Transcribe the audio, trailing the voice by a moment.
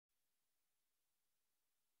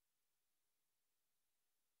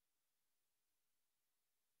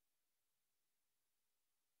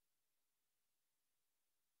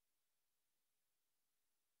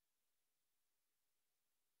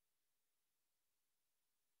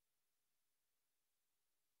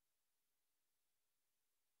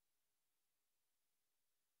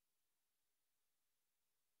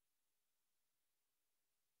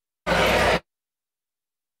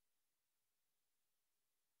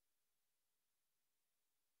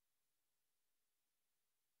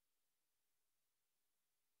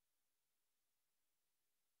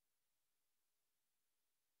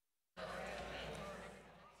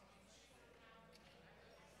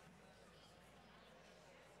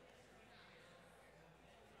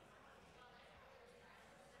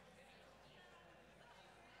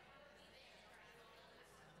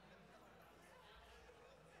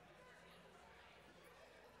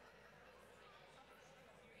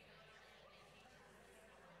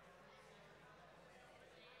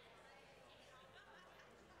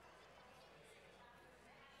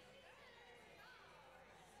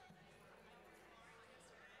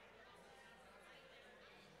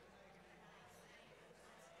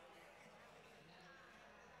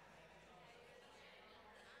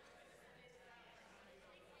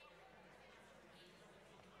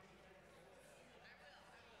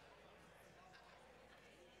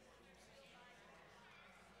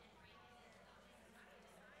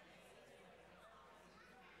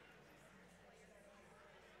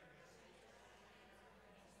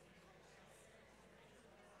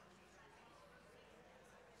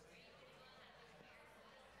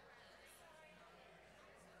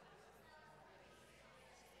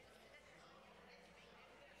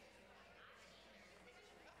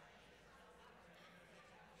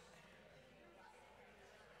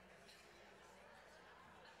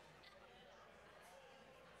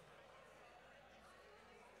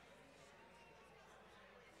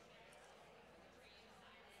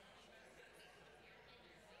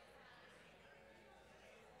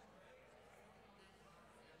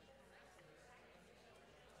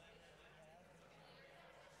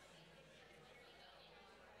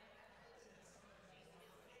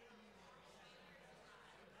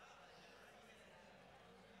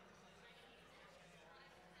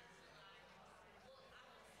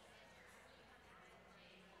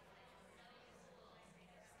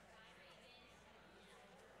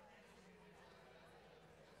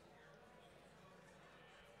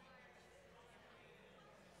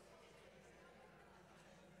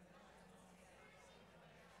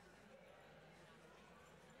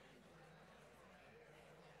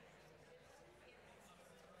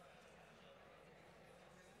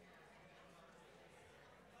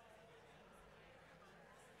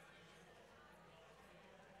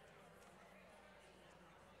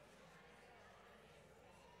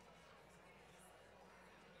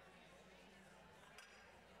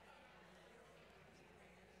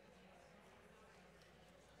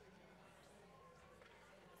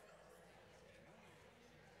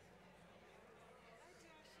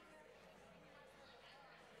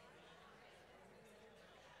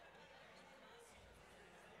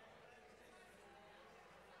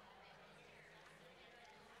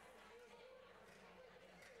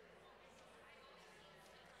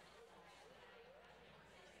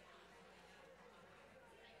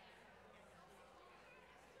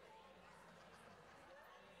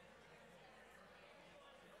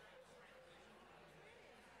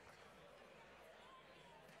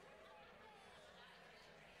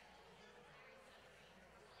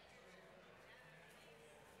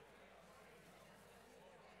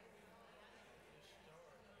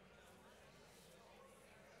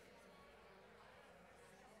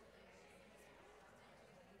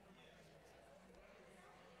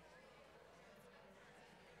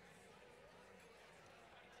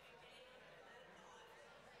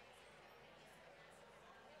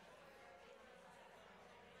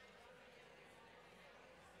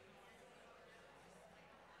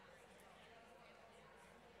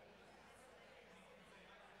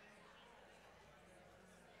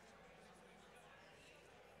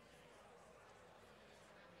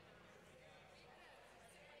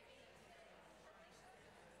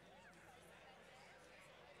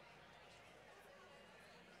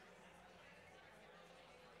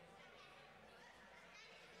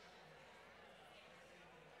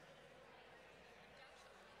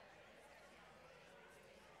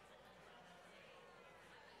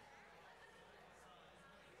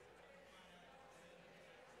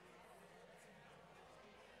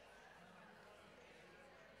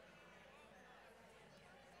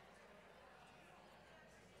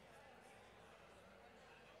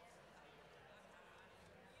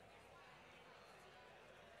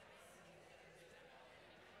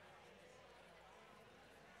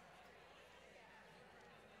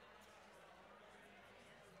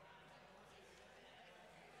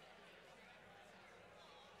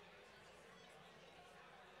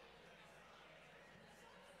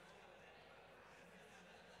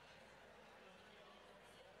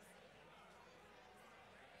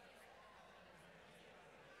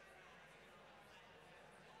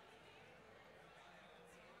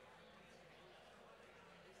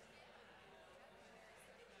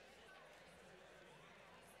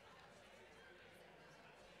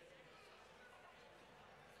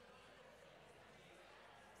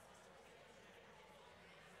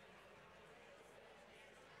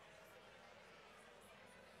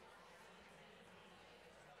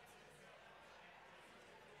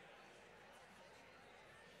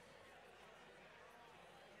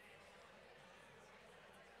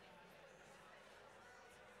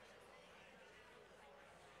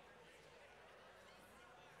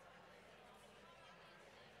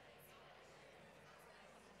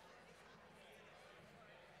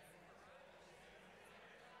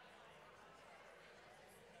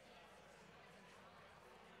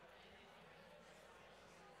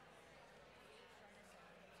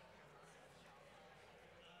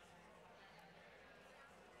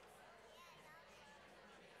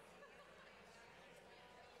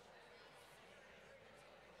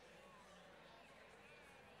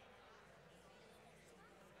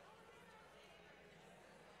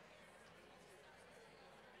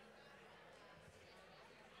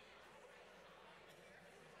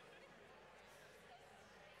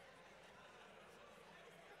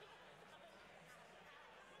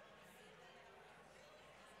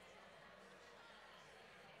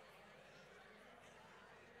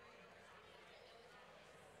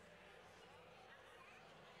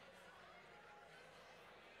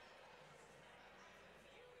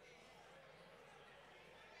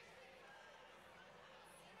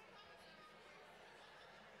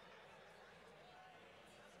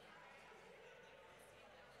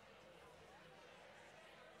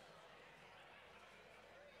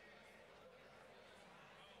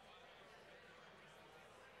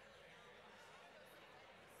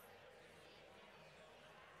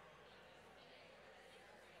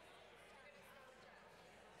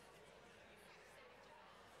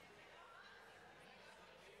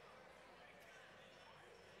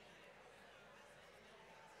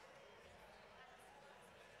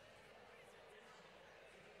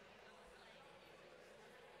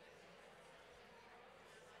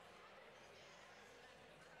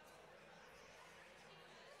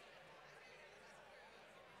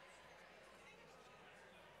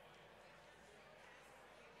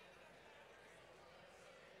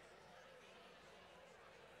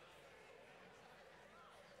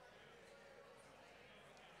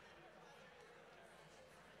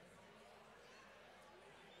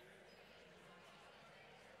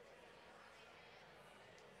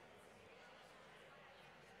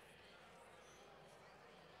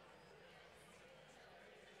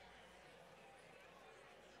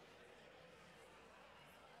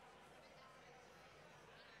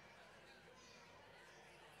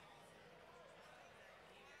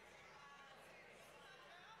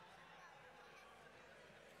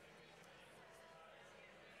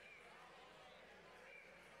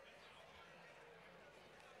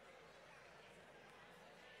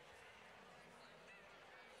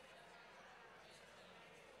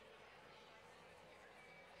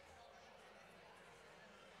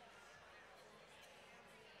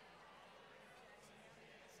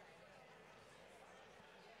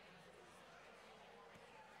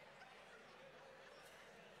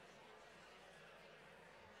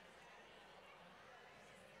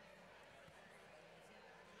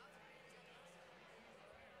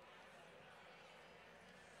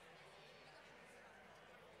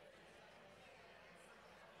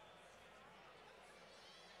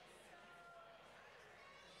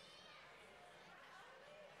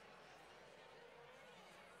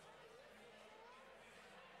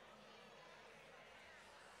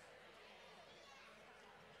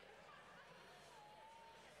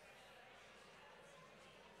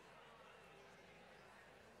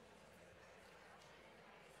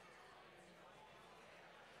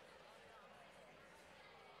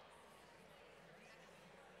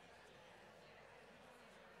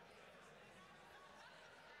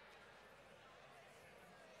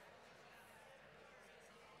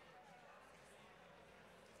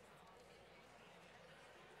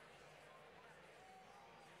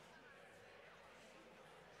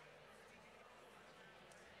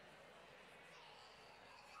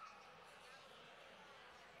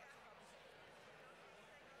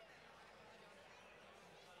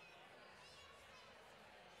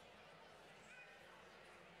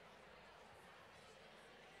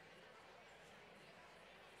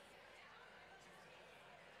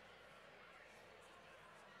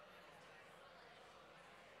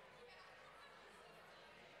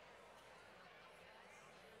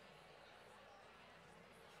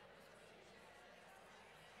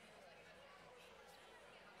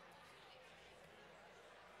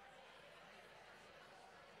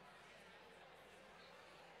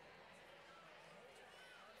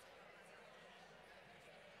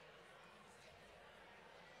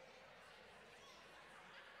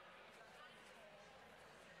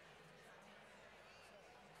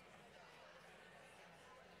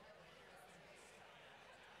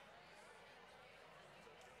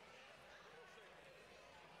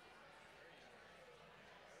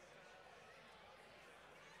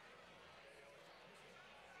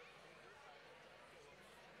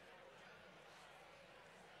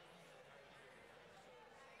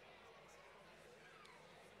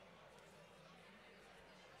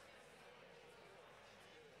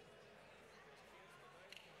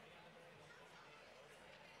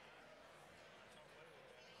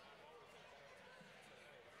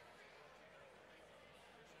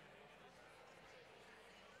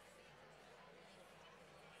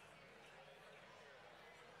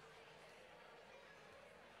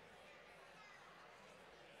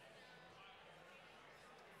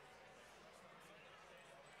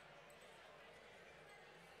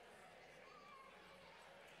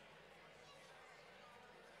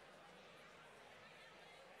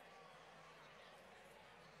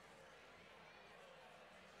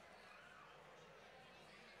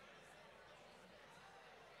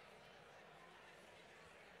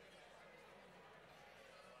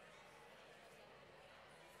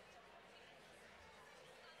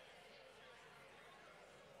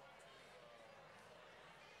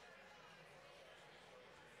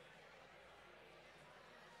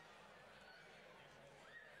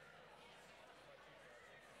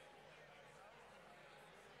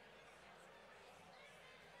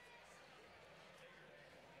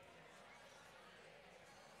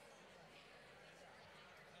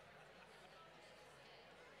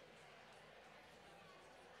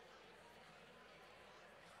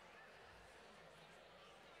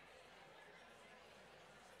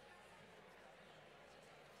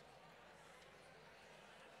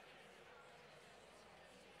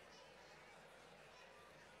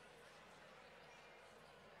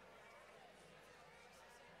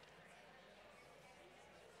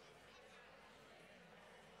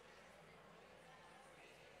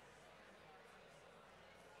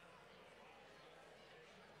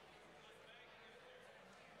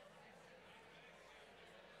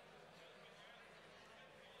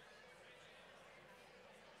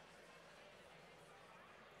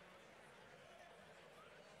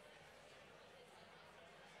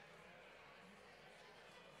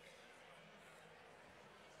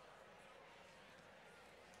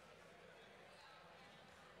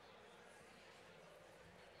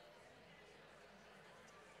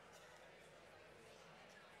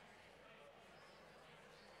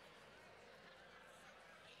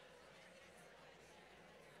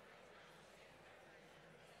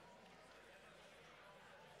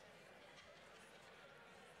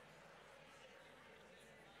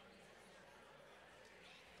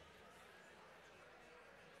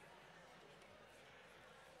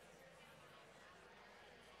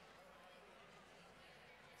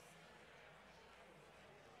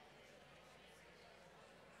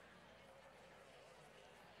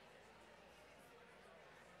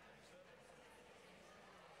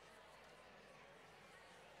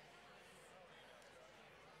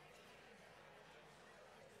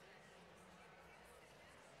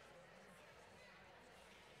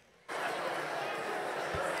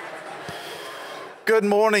Good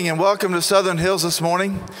morning and welcome to Southern Hills this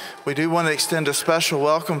morning. We do want to extend a special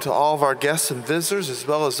welcome to all of our guests and visitors, as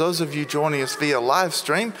well as those of you joining us via live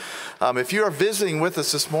stream. If you are visiting with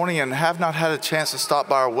us this morning and have not had a chance to stop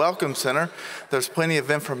by our Welcome Center, there's plenty of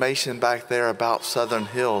information back there about Southern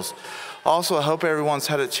Hills. Also, I hope everyone's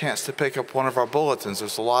had a chance to pick up one of our bulletins.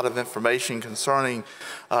 There's a lot of information concerning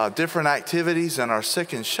different activities and our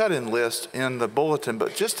sick and shut-in list in the bulletin,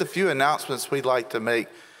 but just a few announcements we'd like to make.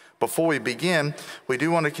 Before we begin, we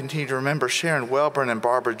do want to continue to remember Sharon Welburn and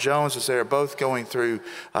Barbara Jones as they are both going through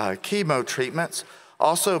chemo treatments.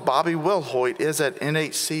 Also, Bobby Wilhoit is at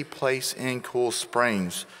NHC Place in Cool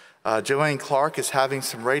Springs. Joanne Clark is having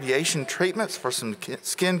some radiation treatments for some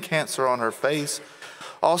skin cancer on her face.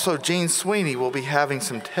 Also, Jean Sweeney will be having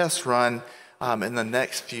some tests run in the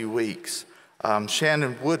next few weeks.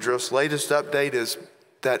 Shannon Woodruff's latest update is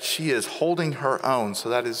that she is holding her own, so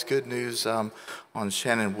that is good news on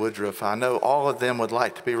Shannon Woodruff. I know all of them would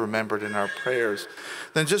like to be remembered in our prayers.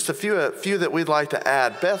 Then just a few that we'd like to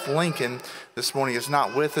add. Beth Lincoln this morning is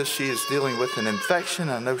not with us. She is dealing with an infection.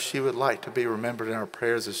 I know she would like to be remembered in our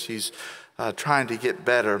prayers as she's trying to get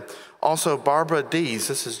better. Also, Barbara Dees,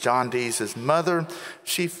 this is John Dees' mother.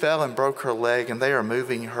 She fell and broke her leg, and they are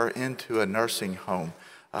moving her into a nursing home.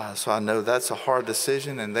 So I know that's a hard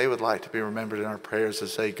decision, and they would like to be remembered in our prayers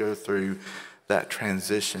as they go through that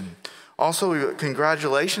transition. Also,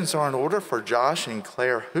 congratulations are in order for Josh and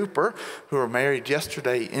Claire Hooper, who were married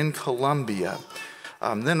yesterday in Columbia.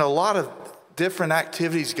 Then a lot of different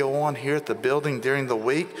activities go on here at the building during the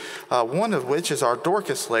week, one of which is our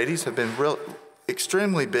Dorcas ladies have been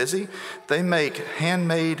extremely busy. They make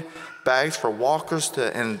handmade bags for walkers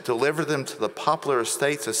and deliver them to the Poplar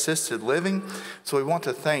Estates Assisted Living. So we want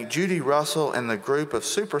to thank Judy Russell and the group of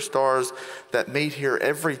superstars that meet here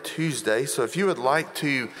every Tuesday. So if you would like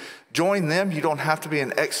to join them, you don't have to be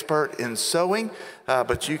an expert in sewing,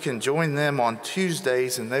 but you can join them on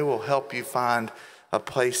Tuesdays and they will help you find a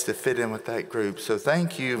place to fit in with that group. So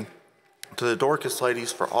thank you to the Dorcas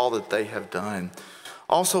ladies for all that they have done.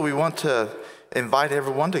 Also, we want to invite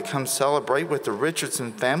everyone to come celebrate with the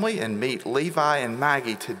Richardson family and meet Levi and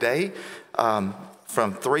Maggie today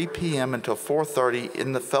from 3 p.m. until 4:30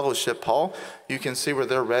 in the fellowship hall. You can see where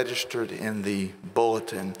they're registered in the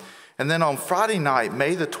bulletin. And then on Friday night,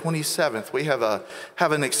 May the 27th, we have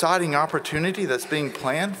an exciting opportunity that's being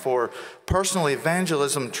planned for personal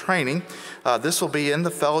evangelism training. This will be in the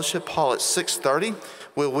fellowship hall at 6:30.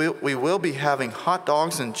 We will be having hot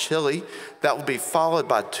dogs and chili. That will be followed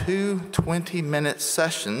by two 20-minute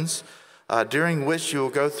sessions during which you will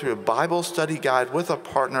go through a Bible study guide with a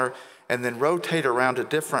partner and then rotate around to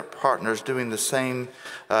different partners doing the same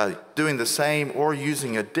or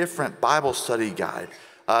using a different Bible study guide.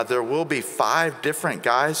 There will be 5 different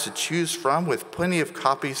guides to choose from with plenty of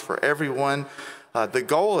copies for everyone. The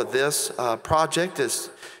goal of this project is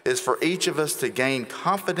for each of us to gain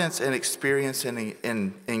confidence and experience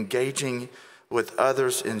in engaging with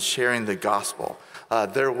others in sharing the gospel.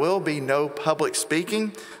 There will be no public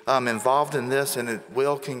speaking involved in this, and it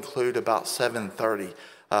will conclude about 7:30.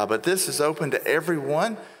 But this is open to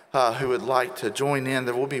everyone who would like to join in.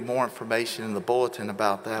 There will be more information in the bulletin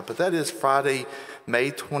about that, but that is Friday,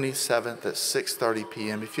 May 27th at 6:30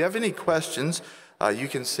 p.m. If you have any questions, you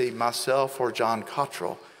can see myself or John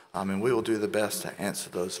Cottrell, and we will do the best to answer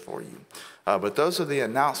those for you. But those are the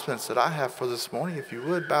announcements that I have for this morning. If you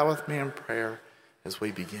would, bow with me in prayer as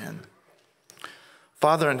we begin.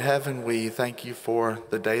 Father in heaven, we thank you for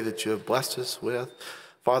the day that you have blessed us with.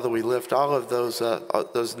 Father, we lift all of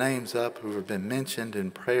those names up who have been mentioned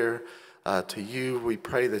in prayer to you. We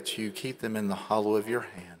pray that you keep them in the hollow of your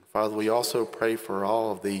hand. Father, we also pray for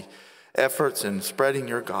all of the efforts in spreading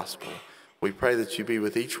your gospel. We pray that you be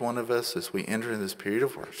with each one of us as we enter in this period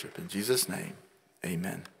of worship. In Jesus' name,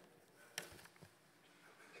 amen.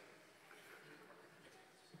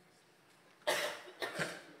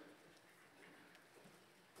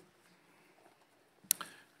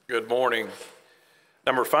 Good morning.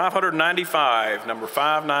 Number 595, number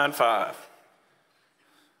 595.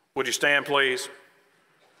 Would you stand, please?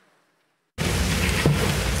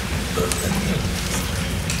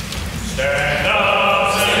 Stand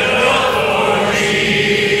up, stand up for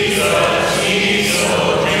Jesus, He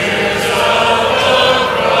so cares of the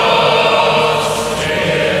cross.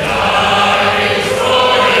 Deny His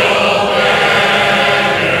royal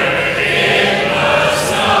banner, it must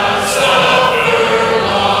not suffer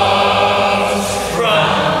loss.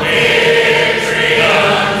 From victory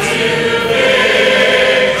unto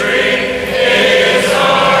victory, His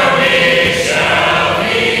army shall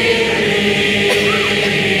be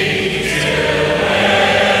lead.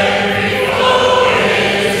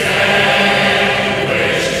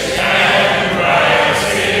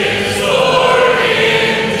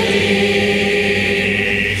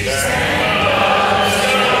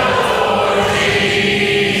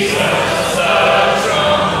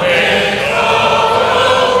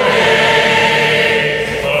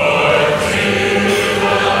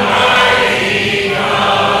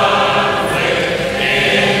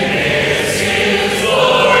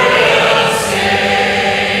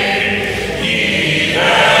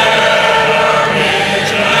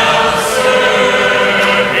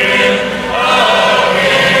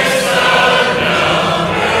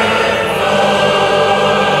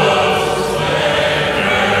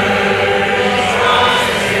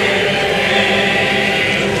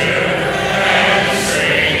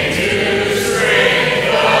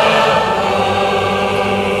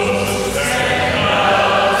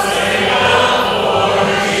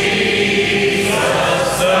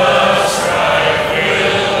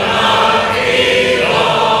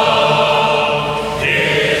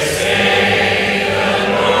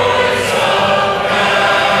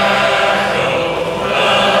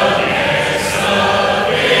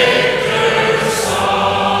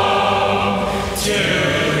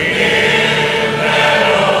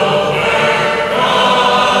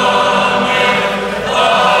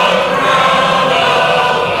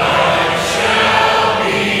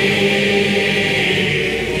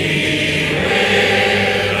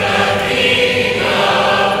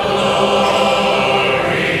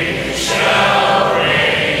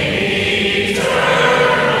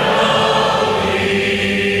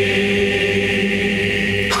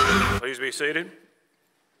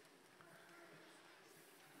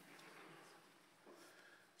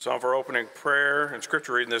 of our opening prayer and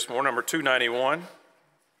scripture reading this morning, number 291.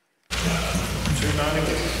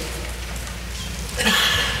 291.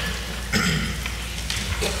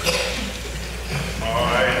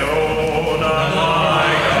 I know not my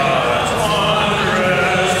God's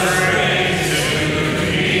wondrous grace to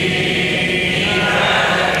me,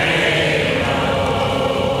 that may know,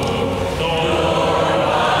 nor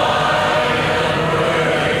I am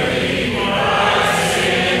worthy, my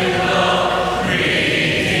sin will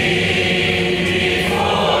redeem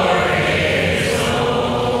before His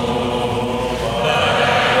throne. But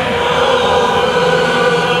I know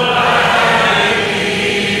I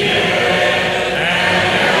believe and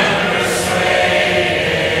persuaded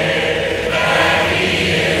that He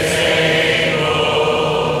is able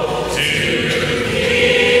to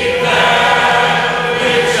keep that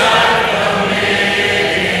which I committed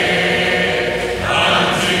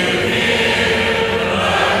unto Him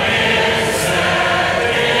against that day. I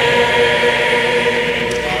know my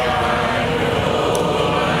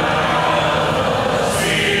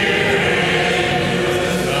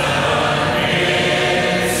Spirit who's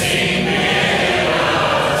convincing me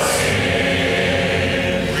of sin,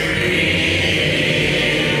 revealing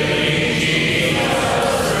Jesus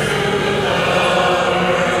through the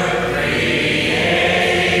Word, creating faith in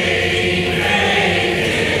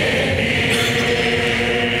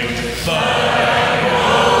Him.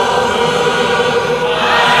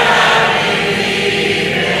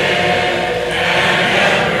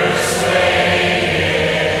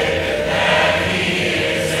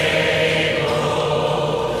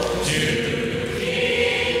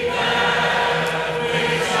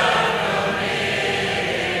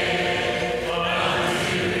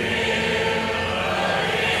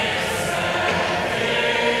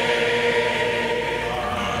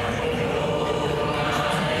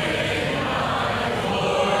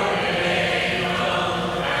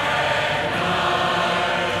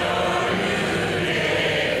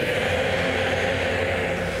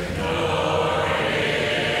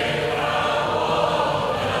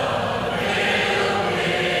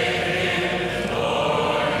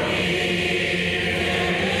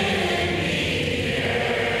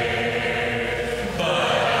 But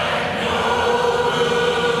I know whom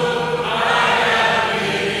I have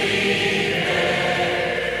believed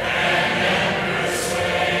and am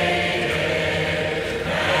persuaded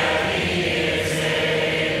that He is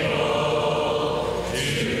able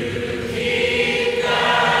to keep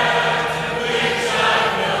that which I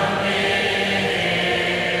committed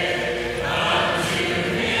unto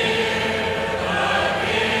Him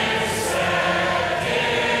against that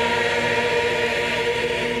day.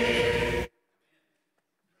 I know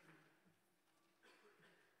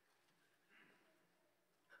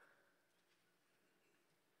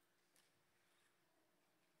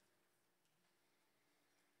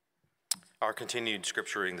Our continued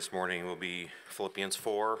scripture reading this morning will be Philippians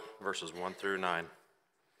 4, verses 1 through 9.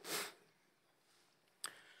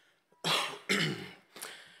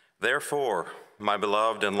 Therefore, my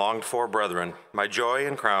beloved and longed-for brethren, my joy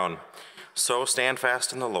and crown, so stand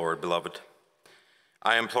fast in the Lord, beloved.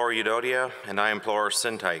 I implore Euodia and I implore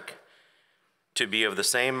Syntyche to be of the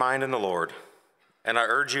same mind in the Lord. And I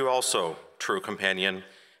urge you also, true companion,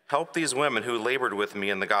 help these women who labored with me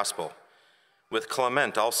in the gospel, with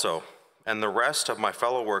Clement also, and the rest of my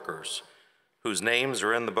fellow workers, whose names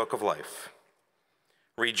are in the book of life.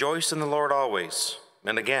 Rejoice in the Lord always,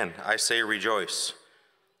 and again I say rejoice.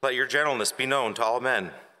 Let your gentleness be known to all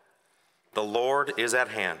men. The Lord is at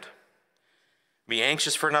hand. Be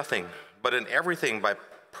anxious for nothing, but in everything by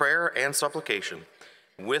prayer and supplication,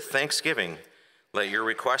 with thanksgiving, let your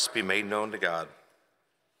requests be made known to God.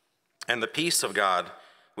 And the peace of God,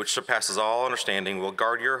 which surpasses all understanding, will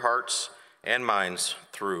guard your hearts and minds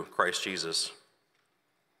through Christ Jesus.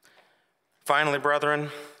 Finally, brethren,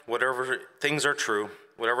 whatever things are true,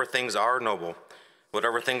 whatever things are noble,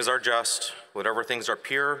 whatever things are just, whatever things are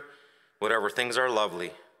pure, whatever things are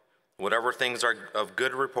lovely, whatever things are of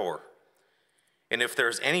good rapport, and if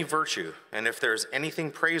there's any virtue, and if there's anything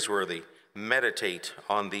praiseworthy, meditate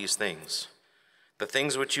on these things. The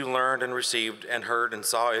things which you learned and received and heard and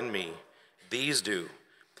saw in me, these do,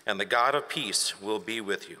 and the God of peace will be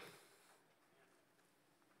with you.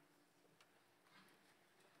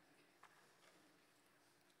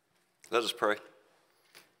 Let us pray.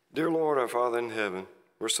 Dear Lord, our Father in heaven,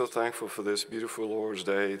 we're so thankful for this beautiful Lord's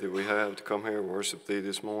Day that we have to come here and worship Thee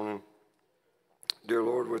this morning. Dear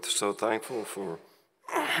Lord, we're so thankful for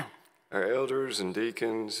our elders and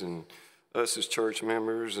deacons and us as church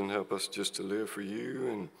members, and help us just to live for You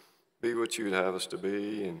and be what You'd have us to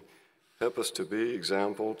be, and help us to be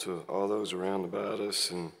example to all those around about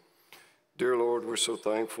us. And Dear Lord, we're so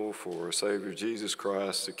thankful for our Savior Jesus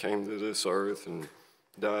Christ that came to this earth and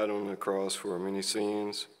died on the cross for our many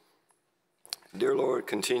sins. Dear Lord,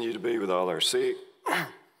 continue to be with all our sick.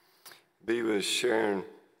 Be with Sharon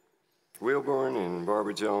Wilburn and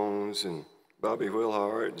Barbara Jones and Bobby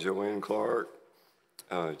Wilhart, Joanne Clark,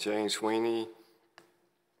 Jane Sweeney,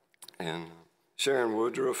 and Sharon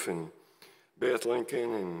Woodruff and Beth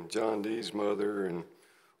Lincoln and John Dee's mother, and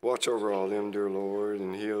watch over all them, dear Lord,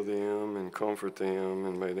 and heal them and comfort them,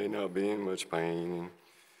 and may they not be in much pain, and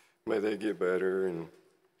may they get better. And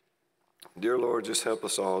dear Lord, just help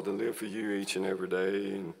us all to live for you each and every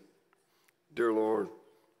day. And dear Lord,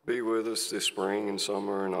 be with us this spring and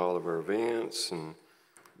summer and all of our events, and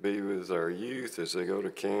be with our youth as they go to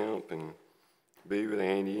camp, and be with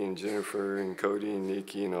Andy and Jennifer and Cody and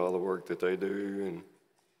Nikki and all the work that they do. And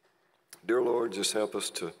dear Lord, just help us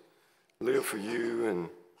to live for you, and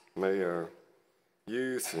may our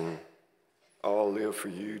youth and all live for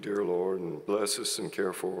you, dear Lord, and bless us and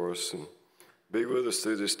care for us, and be with us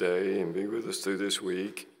through this day and be with us through this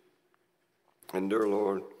week. And dear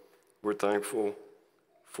Lord, we're thankful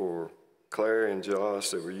for Claire and Josh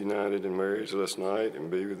that were united in marriage last night,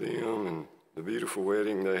 and be with them and the beautiful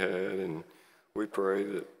wedding they had, and we pray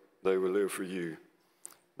that they will live for you.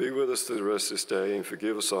 Be with us through the rest of this day and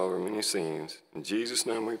forgive us all our many sins. In Jesus'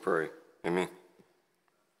 name we pray. Amen.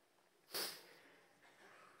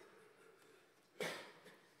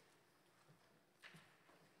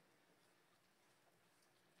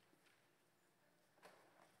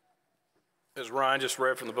 As Ryan just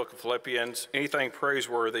read from the book of Philippians, anything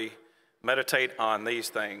praiseworthy, meditate on these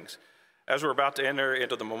things. As we're about to enter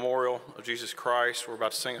into the memorial of Jesus Christ, we're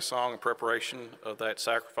about to sing a song in preparation of that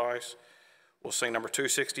sacrifice. We'll sing number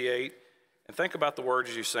 268, and think about the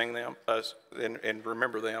words as you sing them, and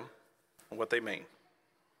remember them and what they mean.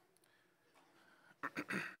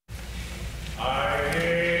 I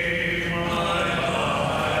gave my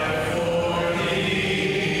life for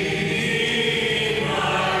thee,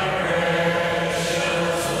 my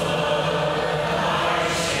precious blood I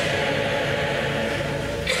shed,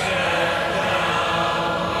 that thou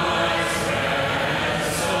mightst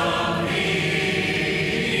ransom me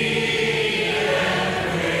and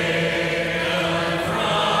quicken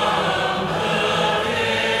from the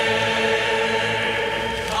dead.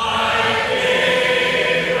 I gave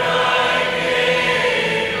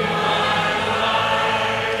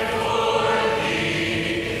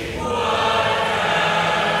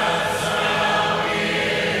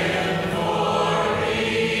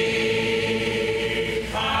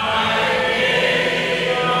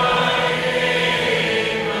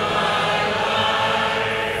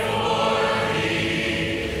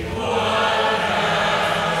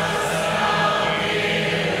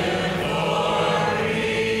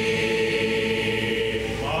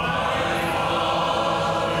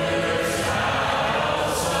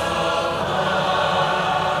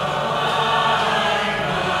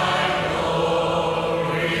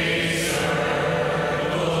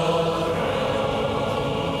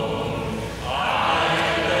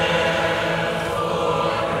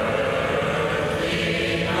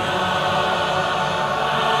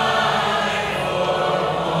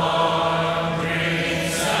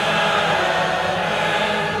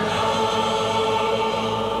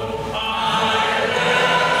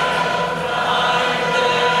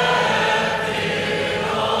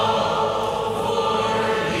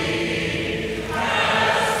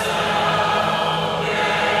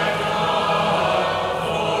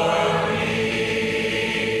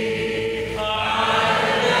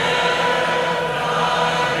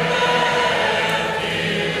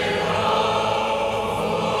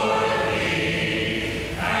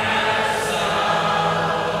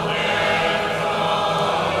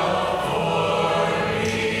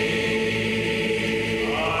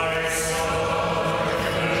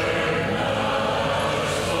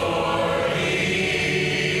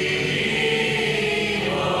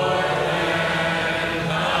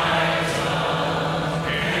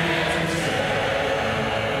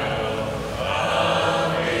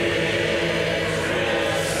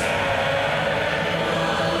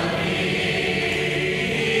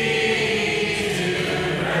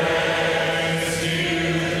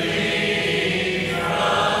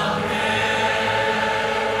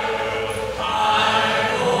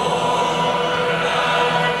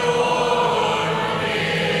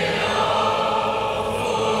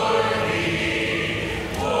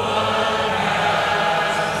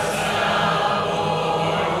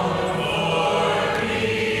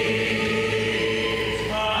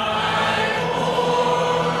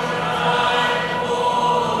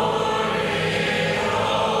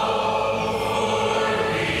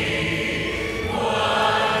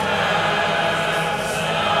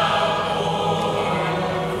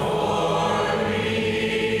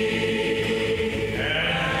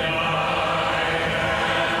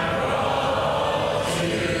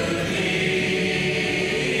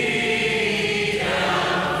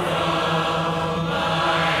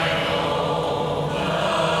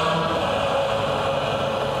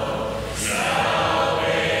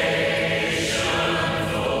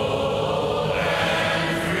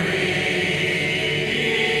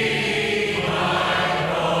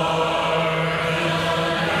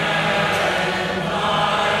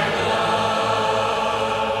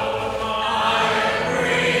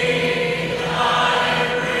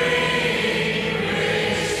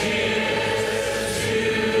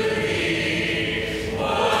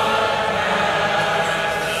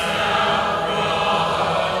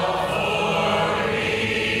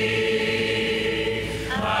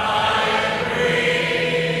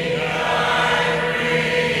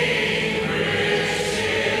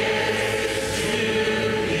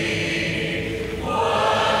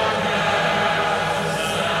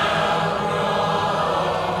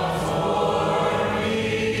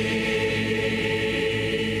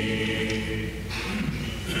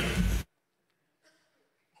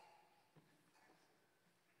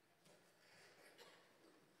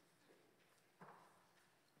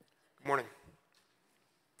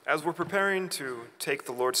As we're preparing to take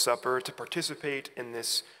the Lord's Supper, to participate in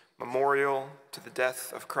this memorial to the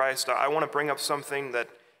death of Christ, I want to bring up something that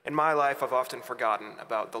in my life I've often forgotten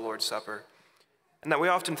about the Lord's Supper, and that we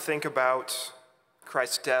often think about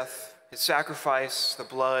Christ's death, his sacrifice, the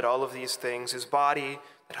blood, all of these things, his body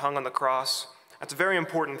that hung on the cross. That's a very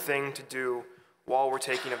important thing to do while we're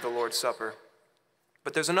taking of the Lord's Supper.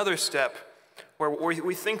 But there's another step where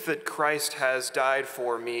we think that Christ has died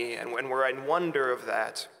for me, and when we're in wonder of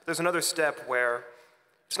that, there's another step where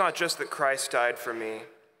it's not just that Christ died for me,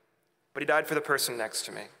 but he died for the person next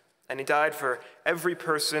to me. And he died for every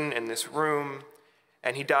person in this room,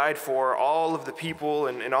 and he died for all of the people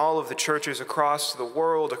in all of the churches across the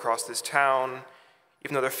world, across this town,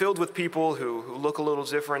 even though they're filled with people who look a little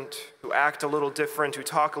different, who act a little different, who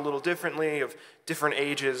talk a little differently, of different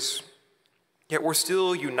ages. Yet we're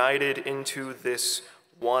still united into this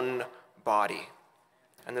one body.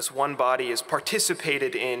 And this one body is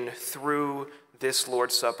participated in through this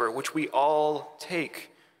Lord's Supper, which we all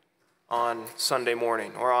take on Sunday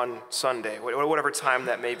morning or on Sunday, whatever time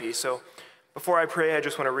that may be. So before I pray, I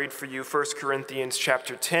just want to read for you 1 Corinthians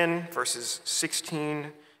chapter 10, verses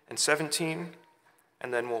 16 and 17,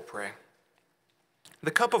 and then we'll pray.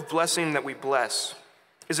 The cup of blessing that we bless,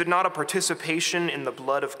 is it not a participation in the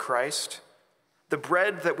blood of Christ? The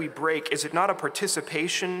bread that we break, is it not a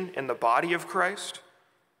participation in the body of Christ?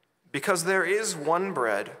 Because there is one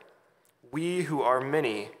bread, we who are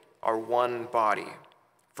many are one body,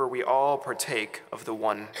 for we all partake of the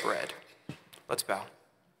one bread. Let's bow.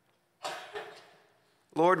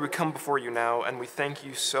 Lord, we come before you now, and we thank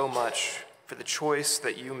you so much for the choice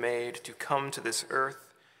that you made to come to this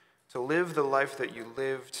earth, to live the life that you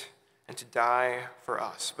lived, and to die for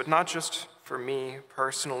us. But not just for me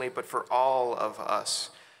personally, but for all of us.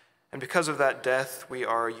 And because of that death, we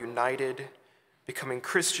are united, becoming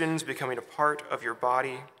Christians, becoming a part of your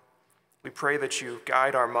body. We pray that you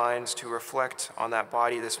guide our minds to reflect on that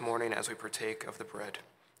body this morning as we partake of the bread.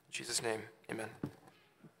 In Jesus' name, amen.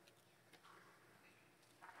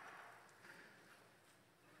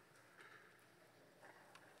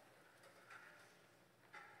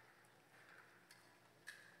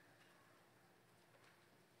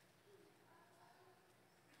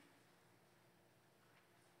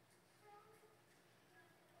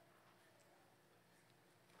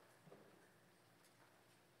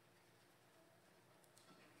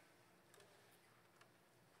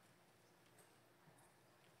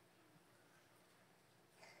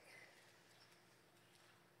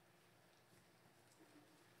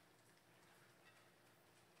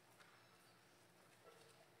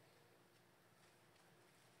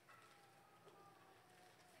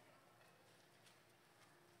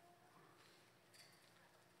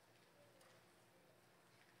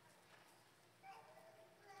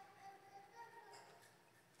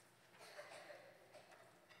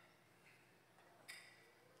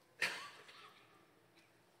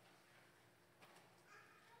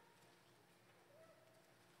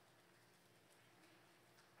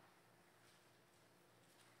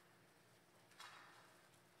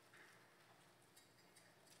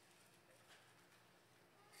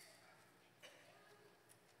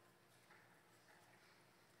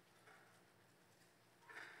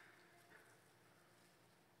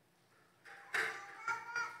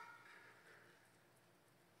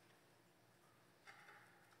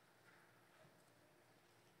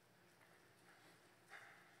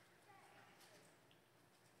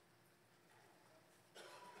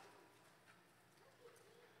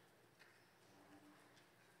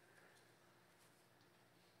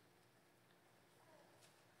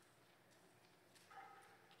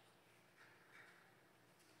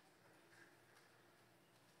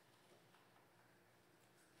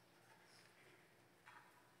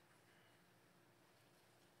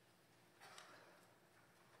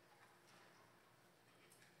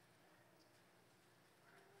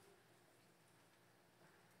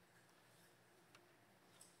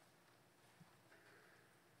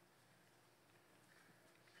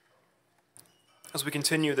 As we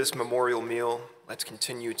continue this memorial meal, let's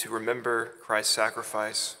continue to remember Christ's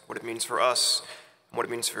sacrifice, what it means for us, and what it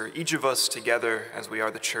means for each of us together as we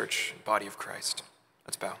are the church, body of Christ.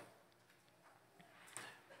 Let's bow.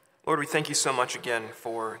 Lord, we thank you so much again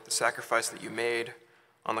for the sacrifice that you made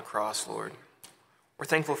on the cross, Lord. We're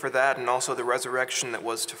thankful for that and also the resurrection that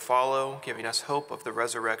was to follow, giving us hope of the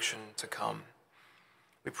resurrection to come.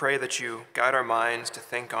 We pray that you guide our minds to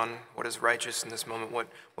think on what is righteous in this moment,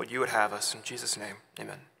 what you would have us. In Jesus' name,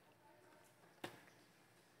 amen.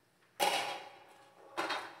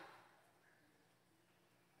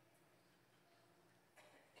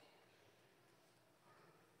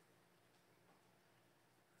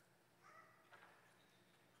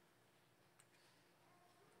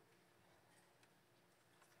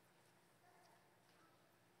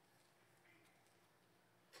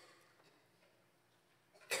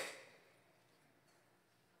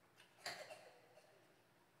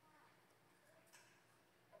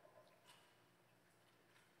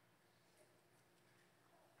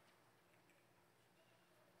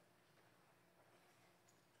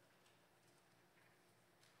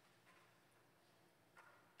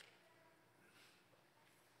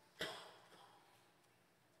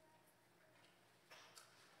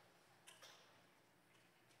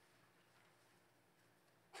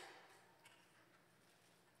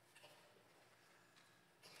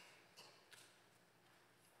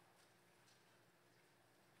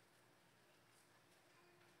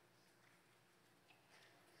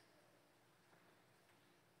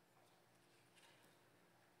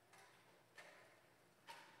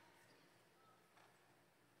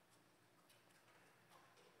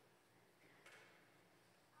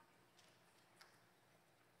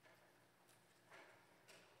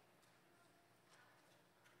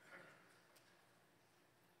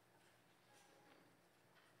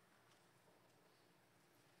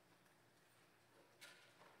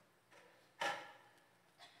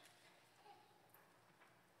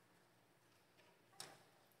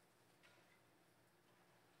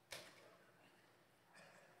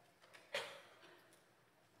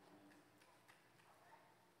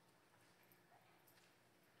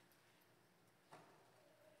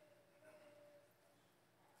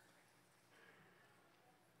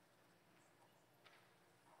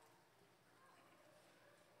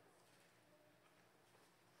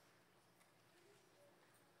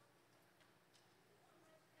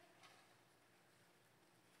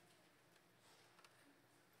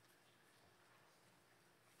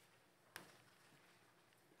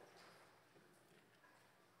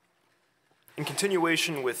 in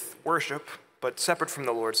continuation with worship, but separate from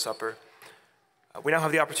the Lord's Supper, we now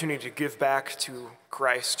have the opportunity to give back to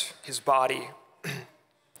Christ his body,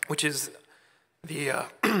 which is the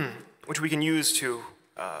which we can use to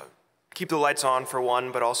keep the lights on for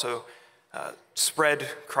one, but also spread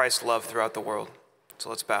Christ's love throughout the world. So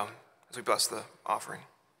let's bow as we bless the offering.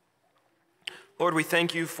 Lord, we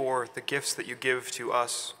thank you for the gifts that you give to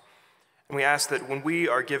us. And we ask that when we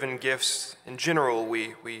are given gifts in general,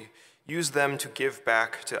 we use them to give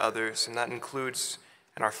back to others, and that includes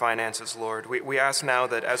in our finances, Lord. We ask now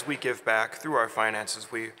that as we give back through our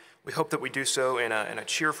finances, we hope that we do so in a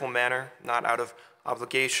cheerful manner, not out of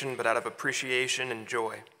obligation, but out of appreciation and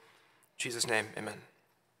joy. In Jesus' name, amen.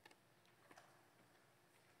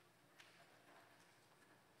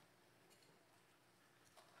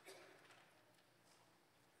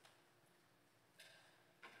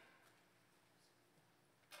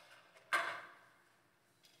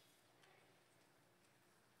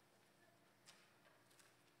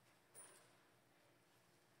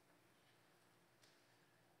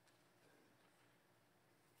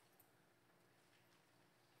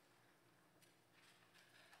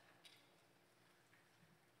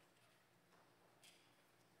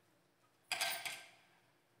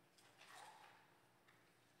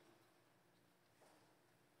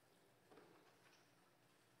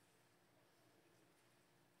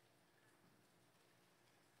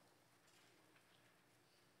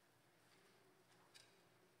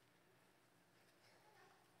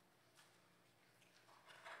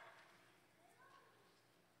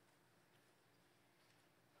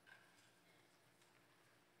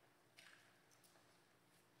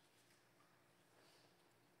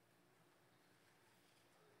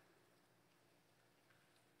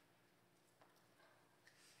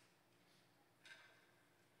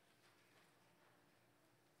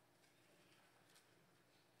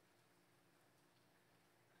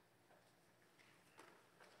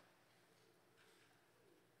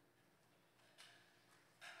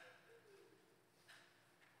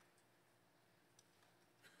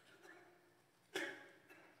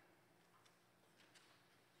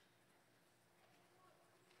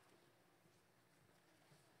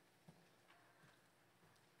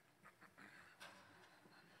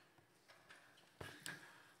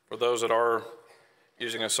 For those that are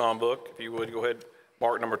using a psalm book, if you would go ahead,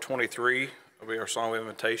 mark number 23 will be our song of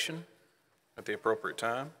invitation at the appropriate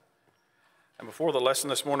time. And before the lesson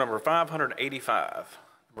this morning, number 585.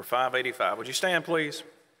 Number 585. Would you stand, please?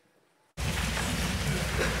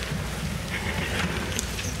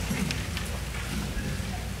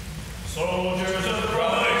 Soldiers of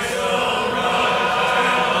Christ.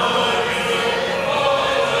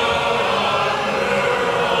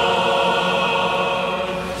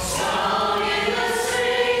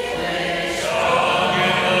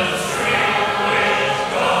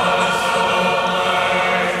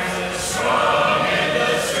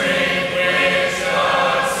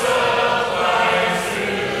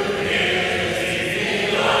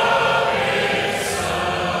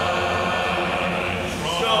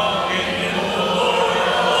 Strong in the Lord.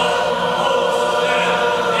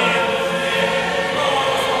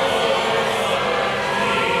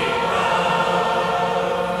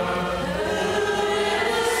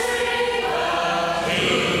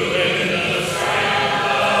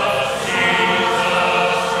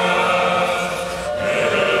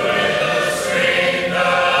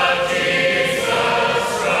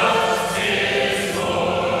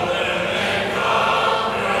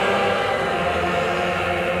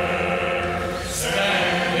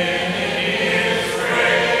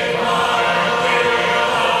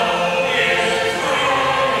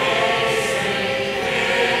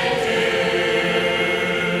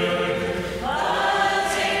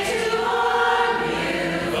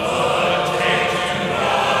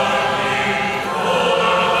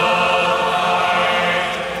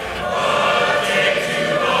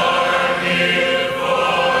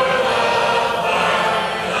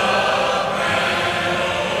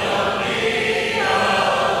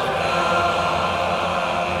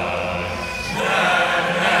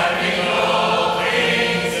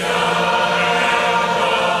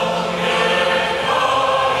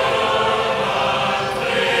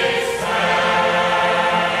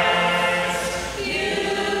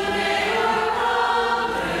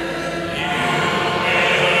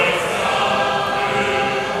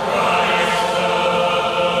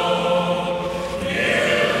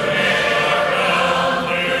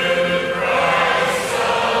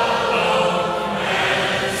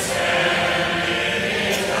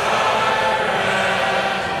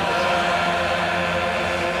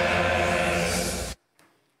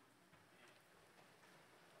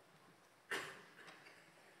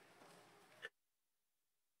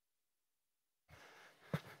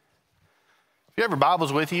 If you have your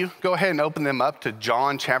Bibles with you, go ahead and open them up to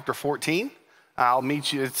John chapter 14. I'll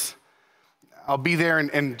meet you. I'll be there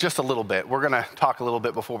in just a little bit. We're going to talk a little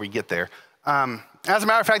bit before we get there. As a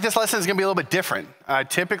matter of fact, this lesson is going to be a little bit different.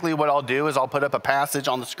 Typically, what I'll do is I'll put up a passage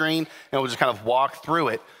on the screen, and we'll just kind of walk through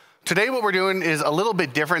it. Today, what we're doing is a little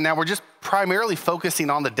bit different. Now, we're just primarily focusing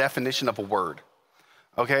on the definition of a word,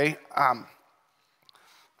 okay?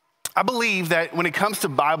 I believe that when it comes to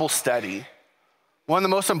Bible study, one of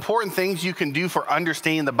the most important things you can do for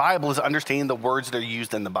understanding the Bible is understanding the words that are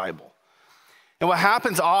used in the Bible. And what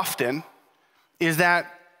happens often is that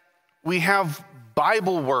we have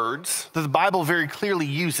Bible words that the Bible very clearly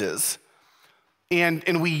uses,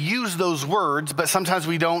 and we use those words, but sometimes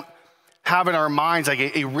we don't have in our minds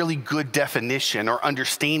like a really good definition or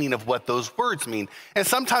understanding of what those words mean. And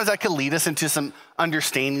sometimes that can lead us into some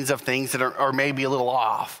understandings of things that are maybe a little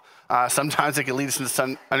off. Sometimes it can lead us into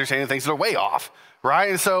some understanding of things that are way off,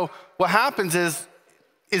 right? And so what happens is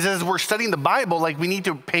as we're studying the Bible, like we need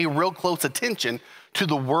to pay real close attention to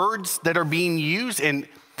the words that are being used and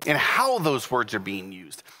how those words are being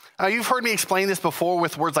used. You've heard me explain this before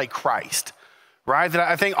with words like Christ, right? That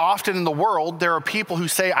I think often in the world, there are people who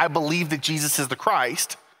say, I believe that Jesus is the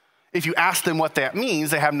Christ. If you ask them what that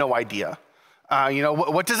means, they have no idea.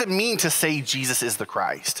 What does it mean to say Jesus is the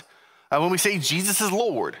Christ? When we say Jesus is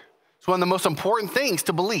Lord, it's one of the most important things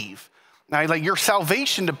to believe. Now, like your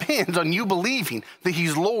salvation depends on you believing that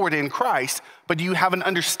he's Lord in Christ, but do you have an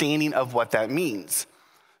understanding of what that means?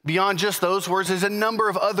 Beyond just those words, there's a number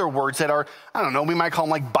of other words that are, we might call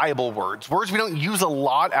them like Bible words. Words we don't use a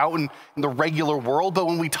lot out in the regular world, but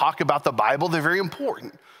when we talk about the Bible, they're very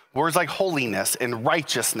important. Words like holiness and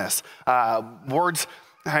righteousness, words,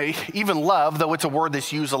 even love, though it's a word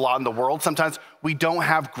that's used a lot in the world, sometimes we don't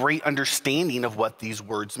have great understanding of what these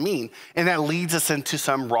words mean. And that leads us into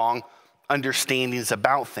some wrong understandings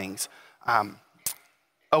about things.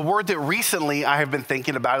 A word that recently I have been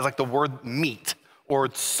thinking about is like the word meat or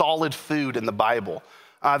solid food in the Bible.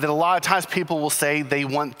 That a lot of times people will say they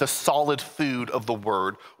want the solid food of the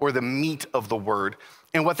word or the meat of the word.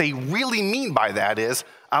 And what they really mean by that is,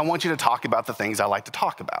 I want you to talk about the things I like to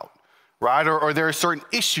talk about, right? Or there are certain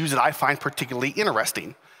issues that I find particularly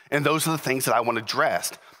interesting. And those are the things that I want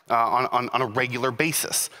addressed on a regular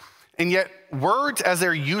basis. And yet words as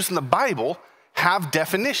they're used in the Bible have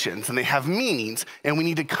definitions and they have meanings, and we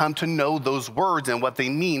need to come to know those words and what they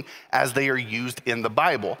mean as they are used in the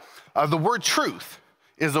Bible. The word truth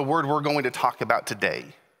is the word we're going to talk about today.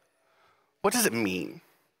 What does it mean?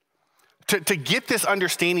 To get this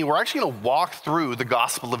understanding, we're actually going to walk through the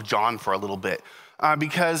Gospel of John for a little bit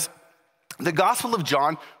because the Gospel of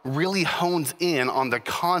John really hones in on the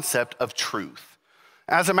concept of truth.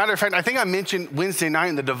 As a matter of fact, I think I mentioned Wednesday night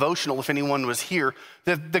in the devotional, if anyone was here,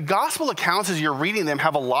 that the gospel accounts as you're reading them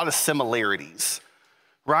have a lot of similarities,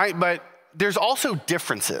 right? But there's also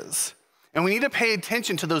differences. And we need to pay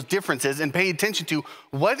attention to those differences and pay attention to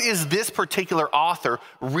what is this particular author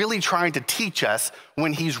really trying to teach us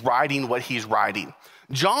when he's writing what he's writing.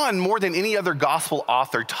 John, more than any other gospel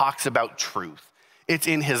author, talks about truth. It's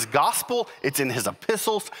in his gospel, it's in his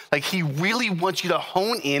epistles. Like he really wants you to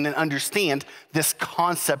hone in and understand this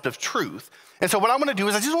concept of truth. And so what I'm gonna do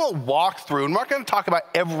is I just wanna walk through, and we're not gonna talk about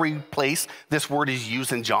every place this word is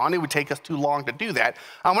used in John. It would take us too long to do that.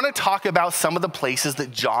 I'm gonna talk about some of the places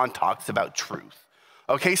that John talks about truth.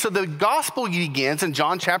 Okay, so the gospel begins in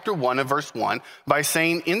John chapter 1 and verse 1 by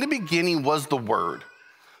saying, in the beginning was the Word.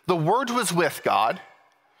 The Word was with God,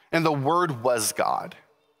 and the Word was God.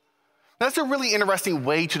 That's a really interesting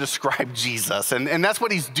way to describe Jesus, and that's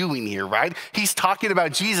what he's doing here, right? He's talking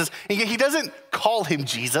about Jesus, and yet he doesn't call him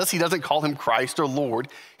Jesus. He doesn't call him Christ or Lord.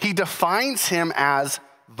 He defines him as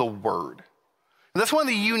the Word. And that's one of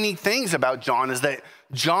the unique things about John is that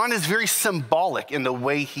John is very symbolic in the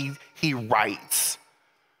way he writes.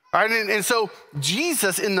 All right, and so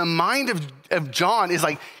Jesus in the mind of John is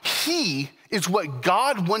like, he is what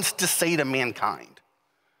God wants to say to mankind.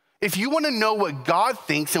 If you want to know what God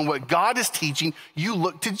thinks and what God is teaching, you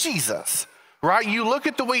look to Jesus, right? You look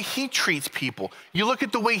at the way he treats people. You look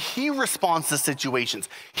at the way he responds to situations.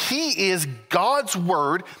 He is God's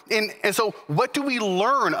word. And so what do we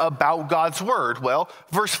learn about God's word? Well,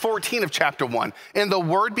 verse 14 of chapter 1, and the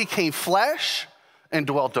word became flesh and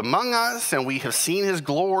dwelt among us, and we have seen his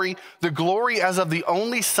glory, the glory as of the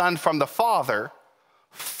only Son from the Father,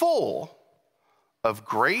 full of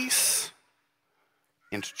grace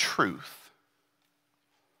and truth.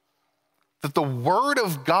 That the word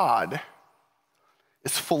of God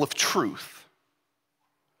is full of truth.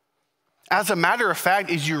 As a matter of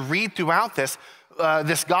fact, as you read throughout this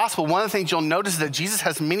gospel, one of the things you'll notice is that Jesus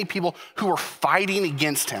has many people who are fighting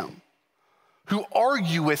against him. who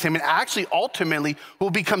argue with him and actually ultimately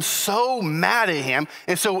will become so mad at him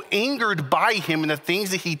and so angered by him and the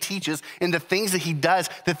things that he teaches and the things that he does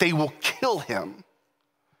that they will kill him.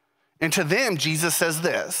 And to them, Jesus says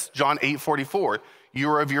this, John 8:44, you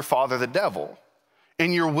are of your father the devil,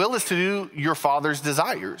 and your will is to do your father's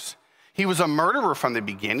desires. He was a murderer from the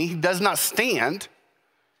beginning. He does not stand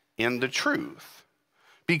in the truth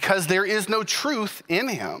because there is no truth in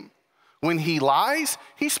him. When he lies,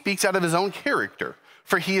 he speaks out of his own character,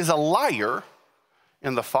 for he is a liar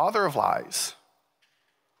and the father of lies.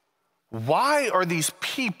 Why are these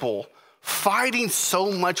people fighting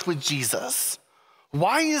so much with Jesus?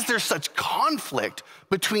 Why is there such conflict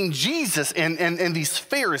between Jesus and these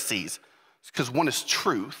Pharisees? It's because one is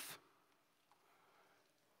truth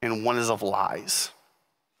and one is of lies.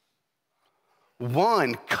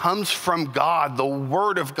 One comes from God, the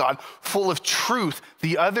word of God, full of truth.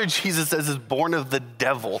 The other, Jesus says, is born of the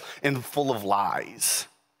devil and full of lies.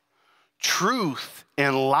 Truth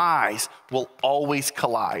and lies will always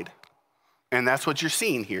collide. And that's what you're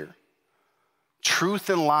seeing here. Truth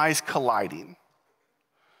and lies colliding.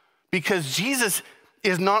 Because Jesus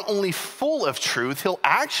is not only full of truth, he'll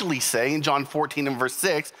actually say in John 14 and verse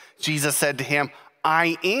 6, Jesus said to him,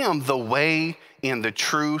 I am the way and the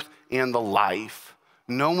truth and the life.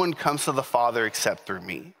 No one comes to the Father except through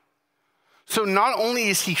me. So not only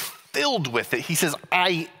is he filled with it, he says,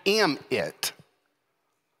 I am it.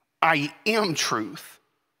 I am truth.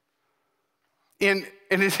 And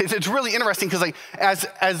it's really interesting because like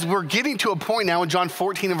as we're getting to a point now in John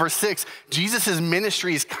 14 and verse 6, Jesus'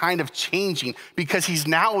 ministry is kind of changing because he's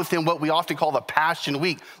now within what we often call the Passion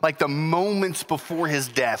Week, like the moments before his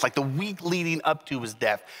death, like the week leading up to his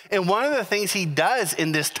death. And one of the things he does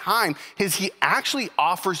in this time is he actually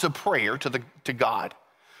offers a prayer to God.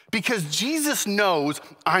 Because Jesus knows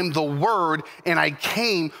I'm the word and I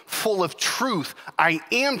came full of truth. I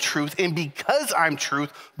am truth. And because I'm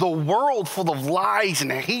truth, the world full of lies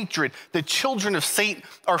and hatred, the children of Satan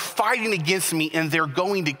are fighting against me and they're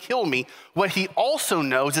going to kill me. What he also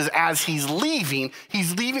knows is as he's leaving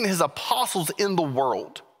his apostles in the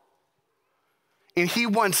world. And he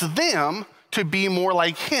wants them to be more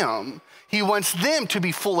like him. He wants them to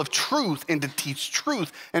be full of truth and to teach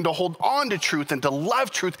truth and to hold on to truth and to love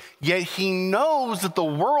truth. Yet he knows that the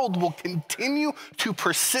world will continue to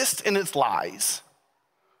persist in its lies.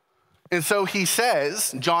 And so he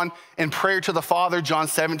says, John, in prayer to the Father, John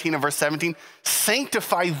 17 and verse 17,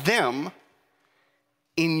 sanctify them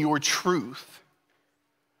in your truth.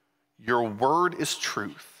 Your word is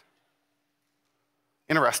truth.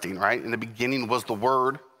 Interesting, right? In the beginning was the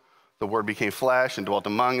Word. The Word became flesh and dwelt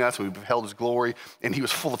among us, and we beheld his glory, and he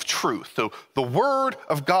was full of truth. So the Word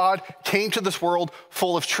of God came to this world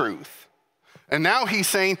full of truth. And now he's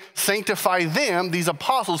saying, sanctify them, these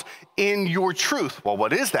apostles, in your truth. Well,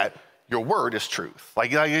 what is that? Your word is truth.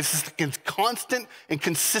 Like it's a constant and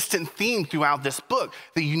consistent theme throughout this book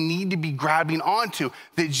that you need to be grabbing onto,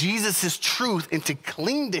 that Jesus is truth, and to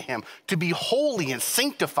cling to him, to be holy and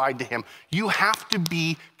sanctified to him, you have to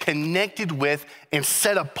be connected with and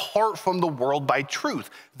set apart from the world by truth.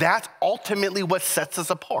 That's ultimately what sets us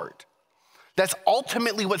apart. That's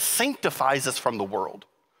ultimately what sanctifies us from the world.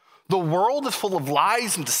 The world is full of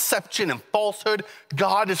lies and deception and falsehood.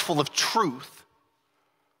 God is full of truth.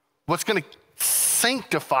 What's going to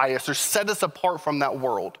sanctify us or set us apart from that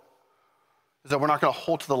world is that we're not going to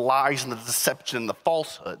hold to the lies and the deception and the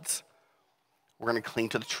falsehoods. We're going to cling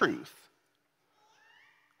to the truth.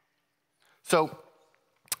 So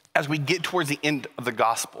as we get towards the end of the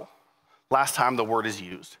gospel, last time the word is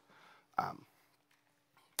used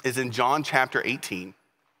is in John chapter 18,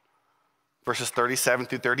 verses 37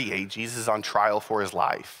 through 38. Jesus is on trial for his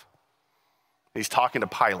life. He's talking to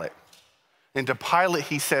Pilate. And to Pilate,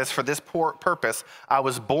 he says, for this purpose I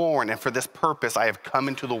was born, and for this purpose I have come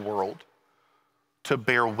into the world, to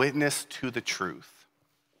bear witness to the truth.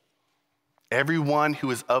 Everyone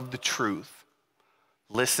who is of the truth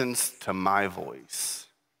listens to my voice.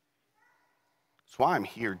 That's why I'm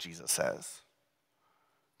here, Jesus says.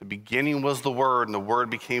 The beginning was the Word, and the Word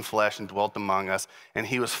became flesh and dwelt among us, and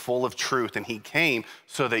he was full of truth, and he came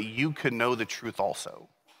so that you could know the truth also,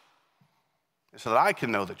 so that I could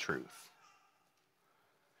know the truth.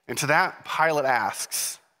 And to that, Pilate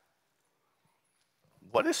asks,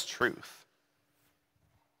 what is truth?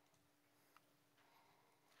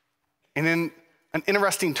 And in an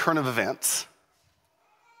interesting turn of events,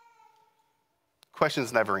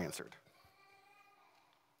 question's never answered.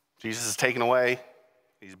 Jesus is taken away,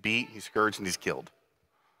 he's beat, he's scourged, and he's killed.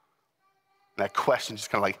 And that question just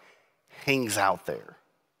kind of like hangs out there.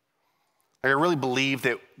 Like I really believe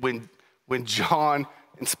that when John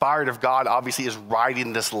inspired of God, obviously, is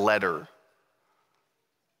writing this letter.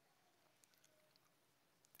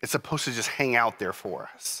 It's supposed to just hang out there for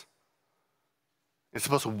us. It's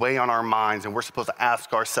supposed to weigh on our minds, and we're supposed to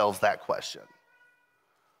ask ourselves that question.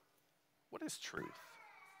 What is truth?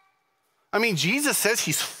 I mean, Jesus says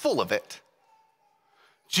he's full of it.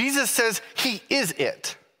 Jesus says he is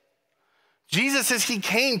it. Jesus says he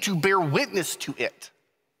came to bear witness to it.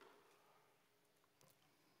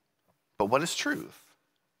 But what is truth?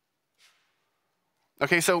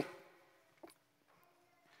 Okay, so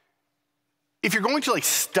if you're going to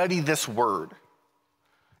study this word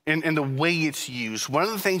and the way it's used, one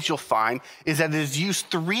of the things you'll find is that it is used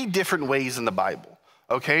 3 different ways in the Bible.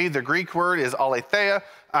 Okay, the Greek word is aletheia.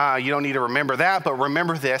 You don't need to remember that, but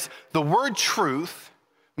remember this. The word truth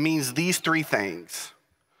means these 3 things.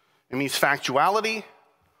 It means factuality,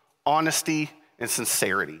 honesty, and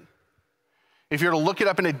sincerity. If you're to look it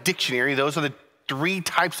up in a dictionary, those are the 3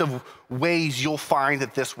 types of ways you'll find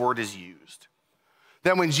that this word is used.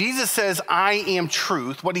 That when Jesus says, I am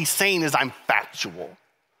truth, what he's saying is I'm factual.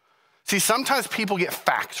 See, sometimes people get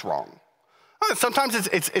facts wrong. Sometimes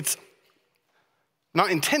it's not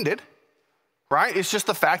intended, right? It's just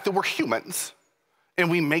the fact that we're humans and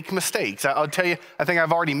we make mistakes. I'll tell you, I think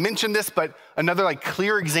I've already mentioned this, but another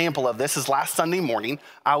clear example of this is last Sunday morning,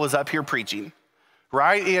 I was up here preaching,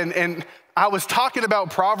 right? And I was talking about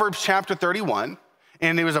Proverbs chapter 31,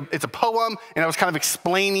 and it's a poem, and I was kind of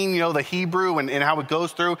explaining, the Hebrew and how it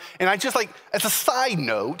goes through. And I just as a side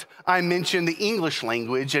note, I mentioned the English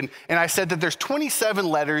language, and I said that there's 27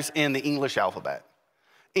 letters in the English alphabet.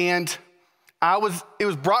 And it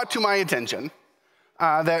was brought to my attention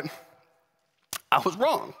that I was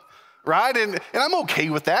wrong, right? And I'm okay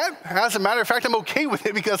with that. As a matter of fact, I'm okay with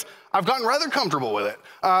it because I've gotten rather comfortable with it.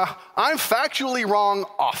 I'm factually wrong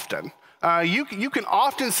often. You can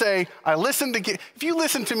often say, if you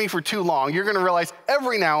listen to me for too long, you're gonna realize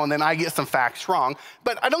every now and then I get some facts wrong,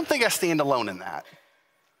 but I don't think I stand alone in that.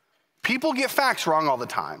 People get facts wrong all the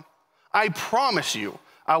time. I promise you,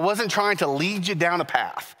 I wasn't trying to lead you down a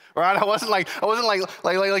path. Right? I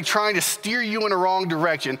wasn't trying to steer you in a wrong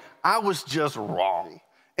direction. I was just wrong.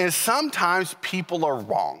 And sometimes people are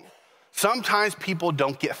wrong. Sometimes people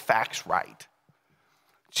don't get facts right.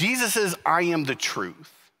 Jesus says, I am the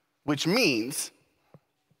truth, which means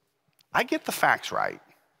I get the facts right.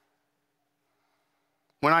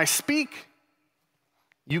 When I speak,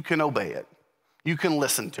 you can obey it. You can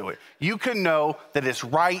listen to it. You can know that it's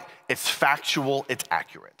right, it's factual, it's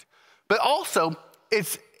accurate. But also,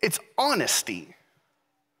 it's honesty.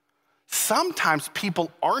 Sometimes people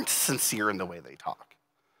aren't sincere in the way they talk.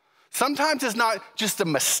 Sometimes it's not just a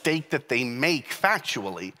mistake that they make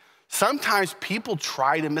factually. Sometimes people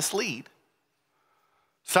try to mislead.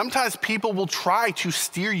 Sometimes people will try to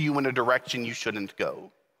steer you in a direction you shouldn't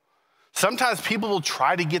go. Sometimes people will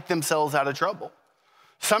try to get themselves out of trouble.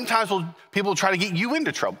 Sometimes people will try to get you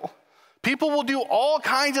into trouble. People will do all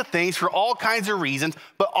kinds of things for all kinds of reasons,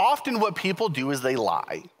 but often what people do is they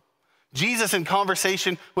lie. Jesus, in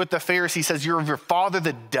conversation with the Pharisee, says, you're of your father,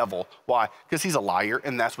 the devil. Why? Because he's a liar,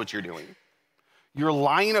 and that's what you're doing. You're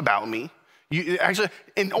lying about me. Actually,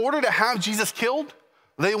 in order to have Jesus killed,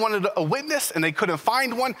 they wanted a witness, and they couldn't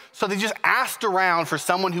find one, so they just asked around for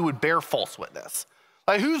someone who would bear false witness.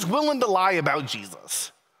 Who's willing to lie about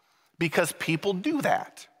Jesus? Because people do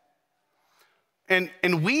that.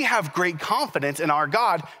 And we have great confidence in our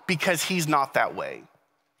God because he's not that way.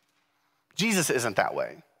 Jesus isn't that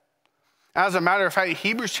way. As a matter of fact,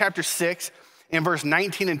 Hebrews chapter 6 and verse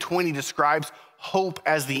 19 and 20 describes hope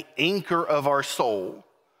as the anchor of our soul.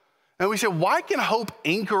 And we say, why can hope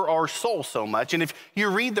anchor our soul so much? And if you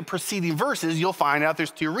read the preceding verses, you'll find out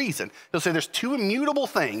there's 2 reasons. They'll say there's 2 immutable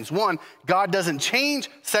things. 1, God doesn't change.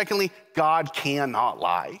 Secondly, God cannot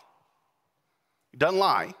lie. He doesn't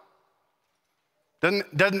lie.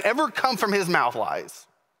 Doesn't ever come from his mouth lies.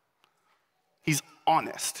 He's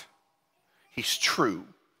honest. He's true.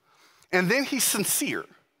 And then he's sincere.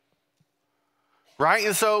 Right?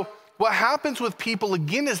 And so what happens with people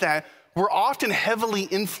again is that we're often heavily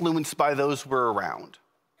influenced by those we're around.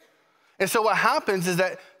 And so what happens is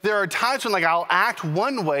that there are times when I'll act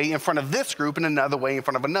one way in front of this group and another way in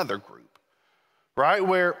front of another group. Right?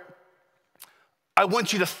 Where I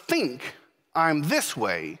want you to think I'm this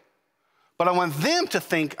way, but I want them to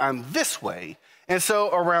think I'm this way. And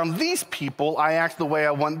so around these people, I act the way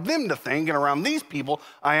I want them to think, and around these people,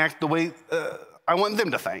 I act the way I want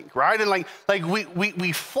them to think, right? And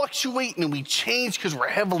we fluctuate and we change because we're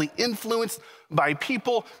heavily influenced by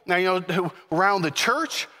people. Now, around the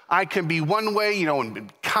church, I can be one way, in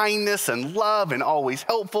kindness and love and always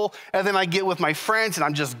helpful. And then I get with my friends and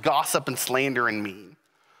I'm just gossip and slander and mean.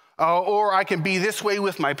 Or I can be this way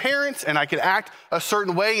with my parents, and I can act a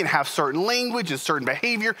certain way and have certain language and certain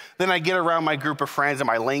behavior. Then I get around my group of friends, and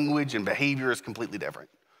my language and behavior is completely different.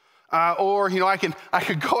 Or I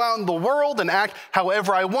could go out in the world and act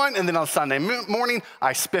however I want, and then on Sunday morning,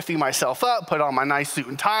 I spiffy myself up, put on my nice suit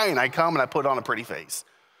and tie, and I come and I put on a pretty face,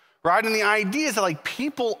 right? And the idea is that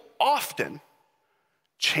people often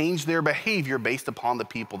change their behavior based upon the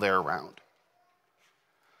people they're around.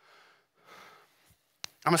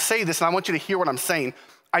 I'm gonna say this, and I want you to hear what I'm saying.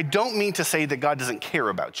 I don't mean to say that God doesn't care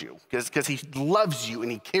about you, because he loves you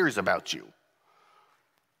and he cares about you.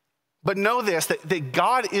 But know this, that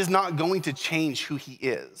God is not going to change who he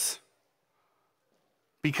is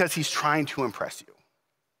because he's trying to impress you.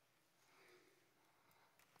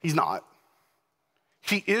 He's not.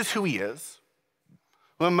 He is who he is.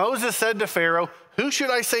 When Moses said to Pharaoh, "Who should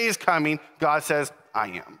I say is coming?" God says, "I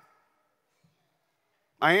am.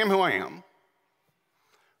 I am who I am."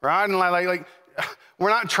 Right? And like we're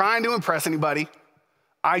not trying to impress anybody.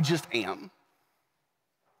 I just am.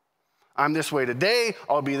 I'm this way today,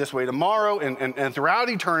 I'll be this way tomorrow, and throughout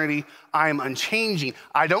eternity, I am unchanging.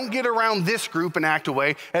 I don't get around this group and act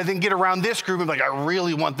away, and then get around this group and be like, I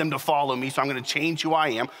really want them to follow me, so I'm gonna change who I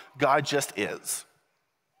am. God just is.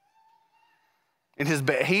 And his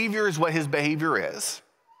behavior is what his behavior is.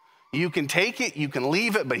 You can take it, you can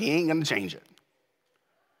leave it, but he ain't gonna change it.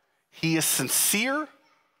 He is sincere,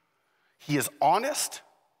 he is honest,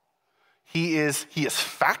 he is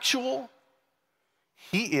factual,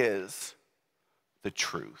 he is the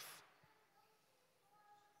truth.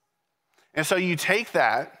 And so you take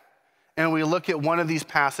that and we look at one of these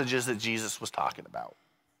passages that Jesus was talking about.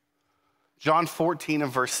 John 14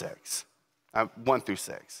 and verse 6, 1 through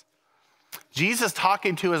 6. Jesus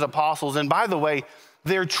talking to his apostles, and by the way,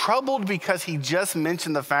 they're troubled because he just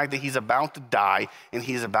mentioned the fact that he's about to die and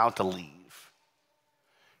he's about to leave.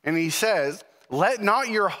 And he says, "Let not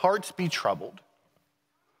your hearts be troubled.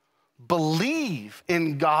 Believe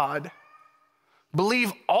in God.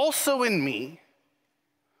 Believe also in me."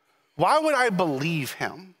 Why would I believe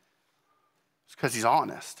him? It's because he's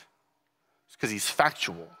honest. It's because he's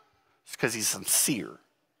factual. It's because he's sincere.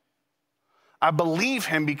 I believe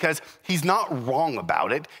him because he's not wrong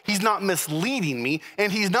about it. He's not misleading me,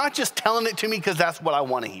 and he's not just telling it to me because that's what I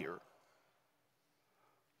want to hear.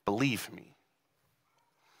 Believe me.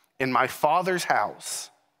 In my Father's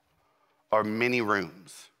house are many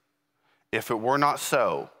rooms. If it were not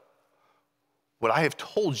so, would I have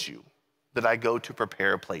told you that I go to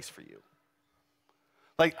prepare a place for you?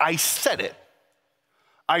 Like, I said it.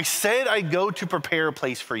 I said I go to prepare a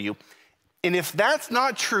place for you. And if that's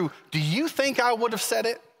not true, do you think I would have said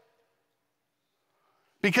it?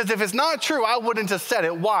 Because if it's not true, I wouldn't have said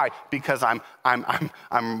it. Why? Because I'm honest,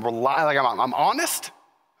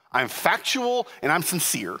 I'm factual, and I'm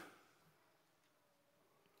sincere.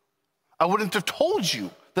 I wouldn't have told you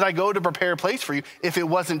that I go to prepare a place for you if it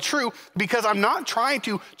wasn't true, because I'm not trying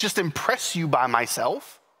to just impress you by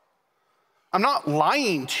myself. I'm not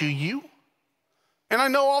lying to you, and I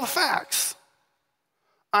know all the facts.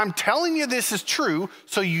 I'm telling you this is true,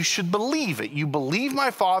 so you should believe it. You believe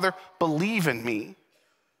my Father, believe in me.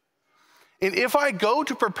 And if I go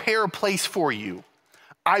to prepare a place for you,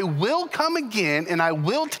 I will come again and I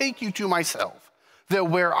will take you to myself, that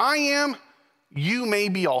where I am, you may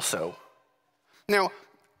be also. Now,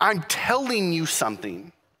 I'm telling you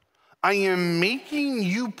something. I am making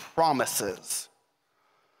you promises.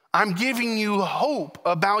 I'm giving you hope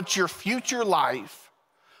about your future life.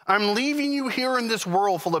 I'm leaving you here in this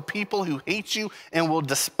world full of people who hate you and will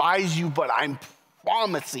despise you, but I'm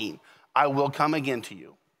promising I will come again to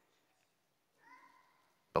you.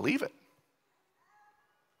 Believe it.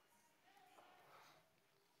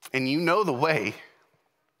 And you know the way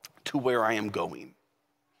to where I am going.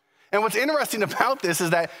 And what's interesting about this is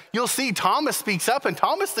that you'll see Thomas speaks up, and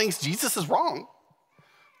Thomas thinks Jesus is wrong.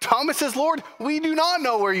 Thomas says, "Lord, we do not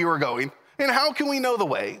know where you are going, and how can we know the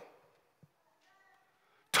way?"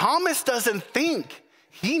 Thomas doesn't think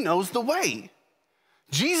he knows the way.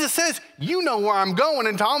 Jesus says, "You know where I'm going,"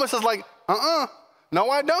 and Thomas is like, no,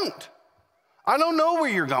 I don't. I don't know where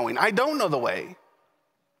you're going. I don't know the way.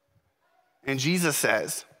 And Jesus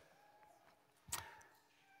said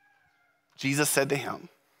to him,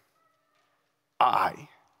 "I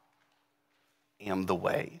am the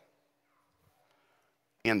way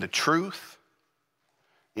and the truth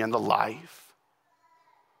and the life.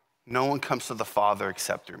 No one comes to the Father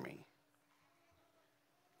except through me."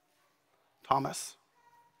 Thomas,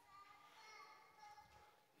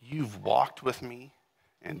 you've walked with me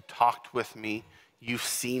and talked with me. You've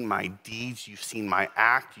seen my deeds. You've seen my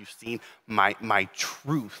act. You've seen my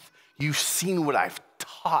truth. You've seen what I've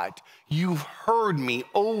taught. taught. You've heard me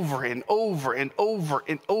over and over and over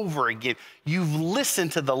and over again. You've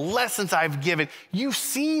listened to the lessons I've given. You've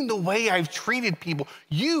seen the way I've treated people.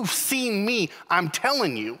 You've seen me. I'm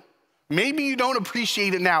telling you. Maybe you don't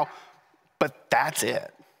appreciate it now, but that's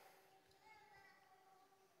it.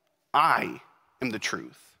 I am the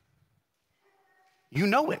truth. You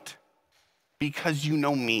know it because you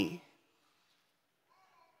know me.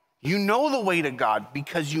 You know the way to God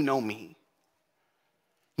because you know me.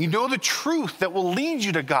 You know the truth that will lead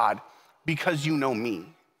you to God because you know me.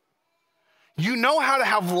 You know how to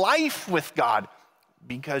have life with God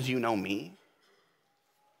because you know me.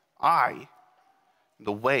 I am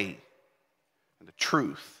the way and the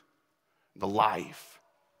truth and the life.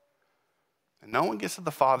 And no one gets to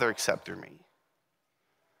the Father except through me.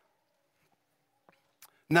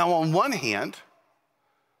 Now, on one hand,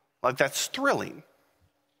 like that's thrilling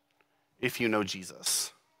if you know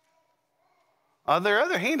Jesus. On the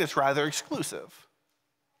other hand, it's rather exclusive.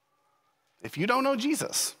 If you don't know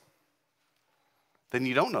Jesus, then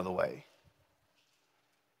you don't know the way.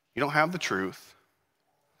 You don't have the truth.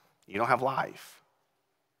 You don't have life.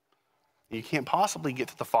 You can't possibly get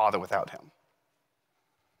to the Father without him.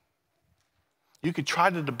 You could try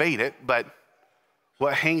to debate it, but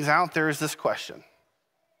what hangs out there is this question.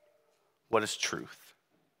 What is truth?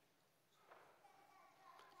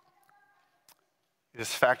 It is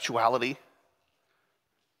factuality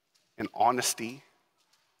and honesty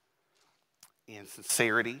and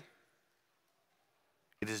sincerity.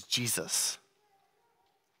 It is Jesus.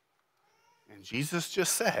 And Jesus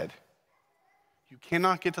just said, you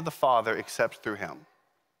cannot get to the Father except through him.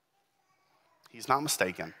 He's not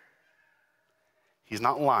mistaken. He's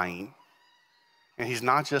not lying. And he's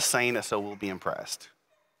not just saying it so we'll be impressed.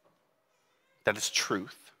 That is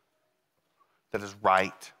truth. That is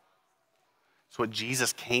right. It's what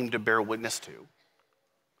Jesus came to bear witness to.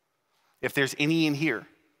 If there's any in here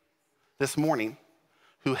this morning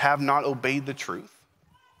who have not obeyed the truth,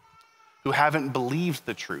 who haven't believed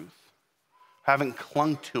the truth, haven't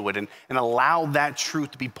clung to it and allowed that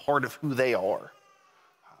truth to be part of who they are,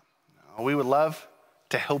 we would love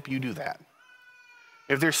to help you do that.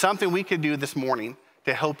 If there's something we could do this morning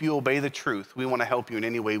to help you obey the truth, we want to help you in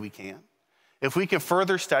any way we can. If we can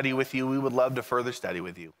further study with you, we would love to further study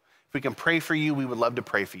with you. If we can pray for you, we would love to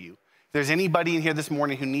pray for you. If there's anybody in here this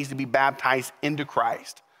morning who needs to be baptized into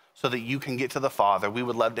Christ so that you can get to the Father, we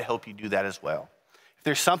would love to help you do that as well. If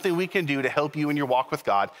there's something we can do to help you in your walk with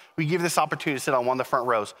God, we give this opportunity to sit on one of the front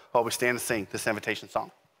rows while we stand and sing this invitation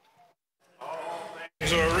song. All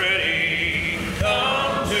things are ready.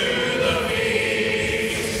 Come to the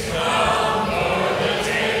feast. Come, for the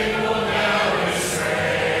table now is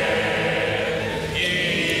spread.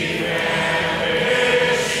 Ye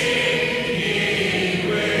famishing, ye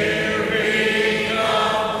weary,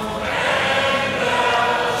 come, and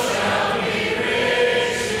thou shalt be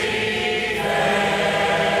richly fed.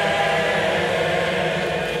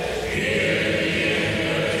 Hear the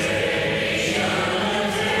invitation,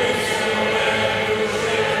 whosoever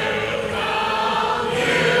will.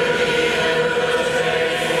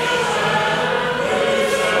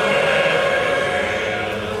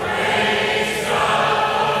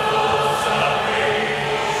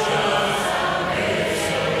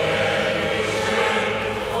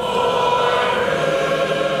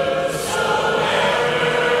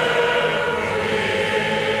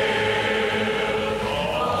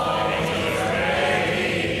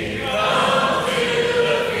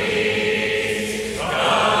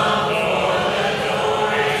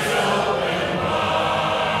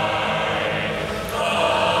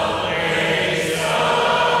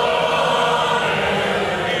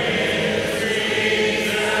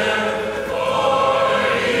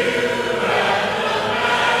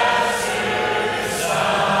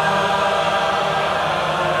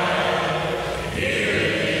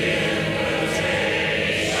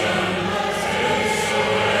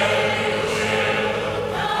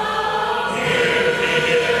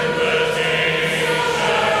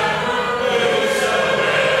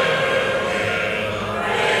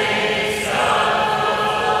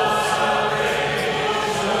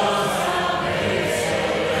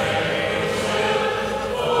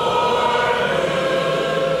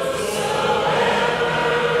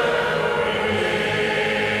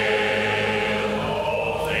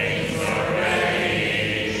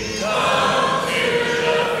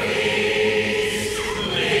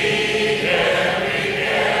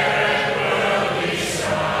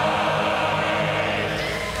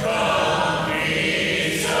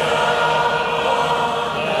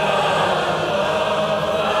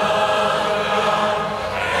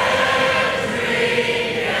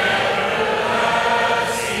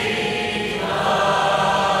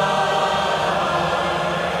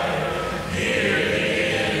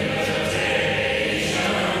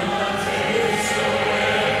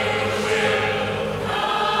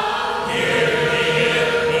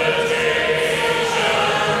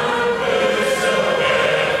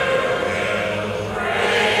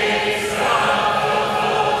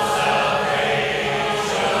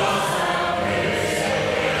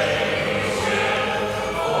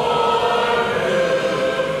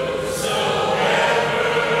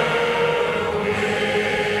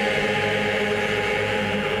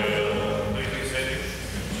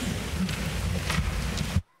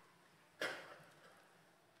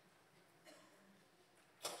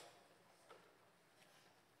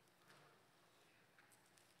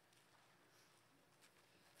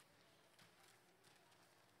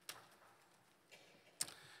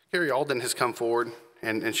 Carrie Alden has come forward,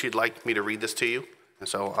 and she'd like me to read this to you. And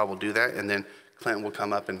so I will do that, and then Clint will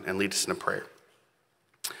come up and lead us in a prayer.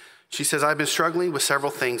 She says, I've been struggling with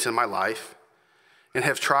several things in my life and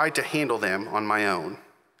have tried to handle them on my own.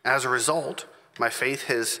 As a result, my faith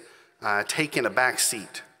has taken a back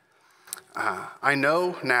seat. I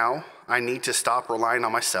know now I need to stop relying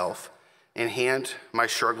on myself and hand my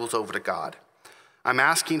struggles over to God. I'm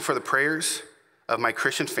asking for the prayers of my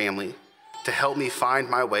Christian family to help me find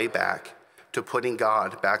my way back to putting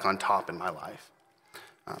God back on top in my life.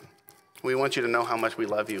 We want you to know how much we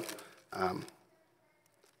love you.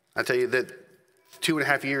 I tell you that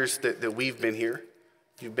 2.5 years that we've been here,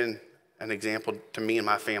 you've been an example to me and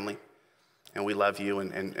my family, and we love you,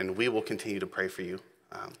 and we will continue to pray for you.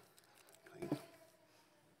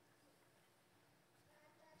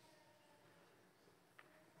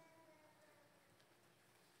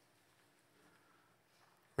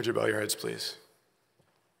 Would you bow your heads, please?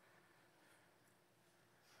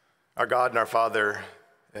 Our God and our Father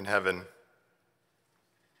in heaven,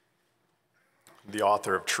 the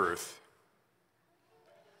author of truth,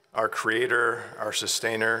 our creator, our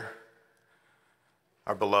sustainer,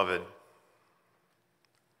 our beloved,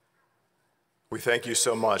 we thank you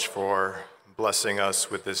so much for blessing us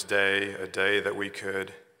with this day, a day that we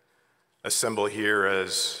could assemble here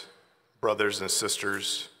as brothers and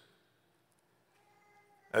sisters,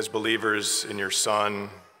 as believers in your Son,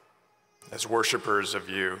 as worshipers of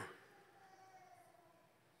you.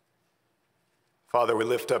 Father, we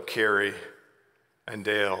lift up Carrie and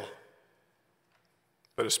Dale,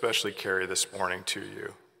 but especially Carrie this morning to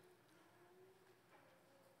you.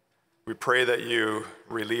 We pray that you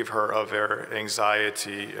relieve her of her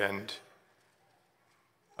anxiety and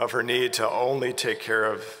of her need to only take care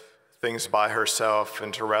of things by herself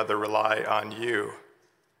and to rather rely on you.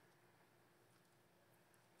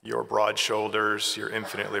 Your broad shoulders, your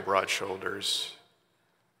infinitely broad shoulders,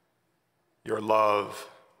 your love,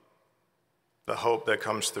 the hope that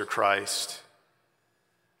comes through Christ.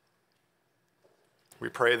 We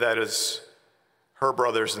pray that as her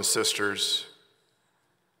brothers and sisters,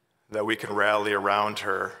 that we can rally around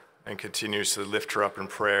her and continue to lift her up in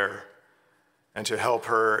prayer and to help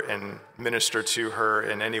her and minister to her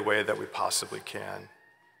in any way that we possibly can.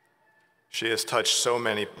 She has touched so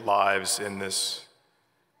many lives in this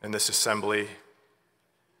assembly.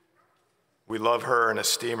 We love her and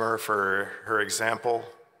esteem her for her example.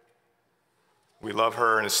 We love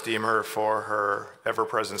her and esteem her for her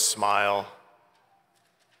ever-present smile.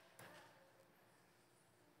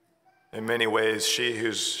 In many ways, she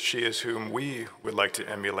is whom we would like to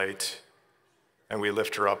emulate, and we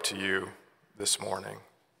lift her up to you this morning.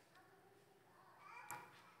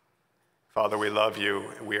 Father, we love you.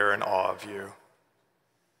 We are in awe of you.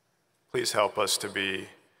 Please help us to be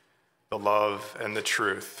the love and the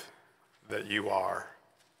truth that you are.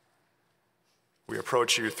 We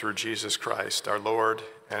approach you through Jesus Christ, our Lord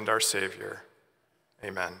and our Savior.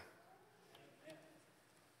 Amen.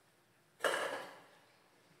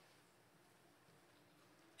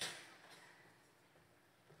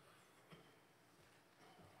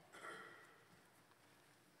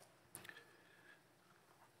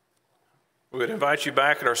 We would invite you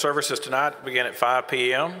back at our services tonight, begin at 5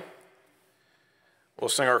 p.m. We'll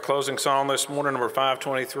sing our closing song this morning, number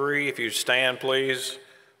 523. If you stand, please,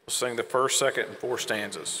 we'll sing the first, second, and fourth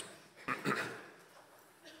stanzas.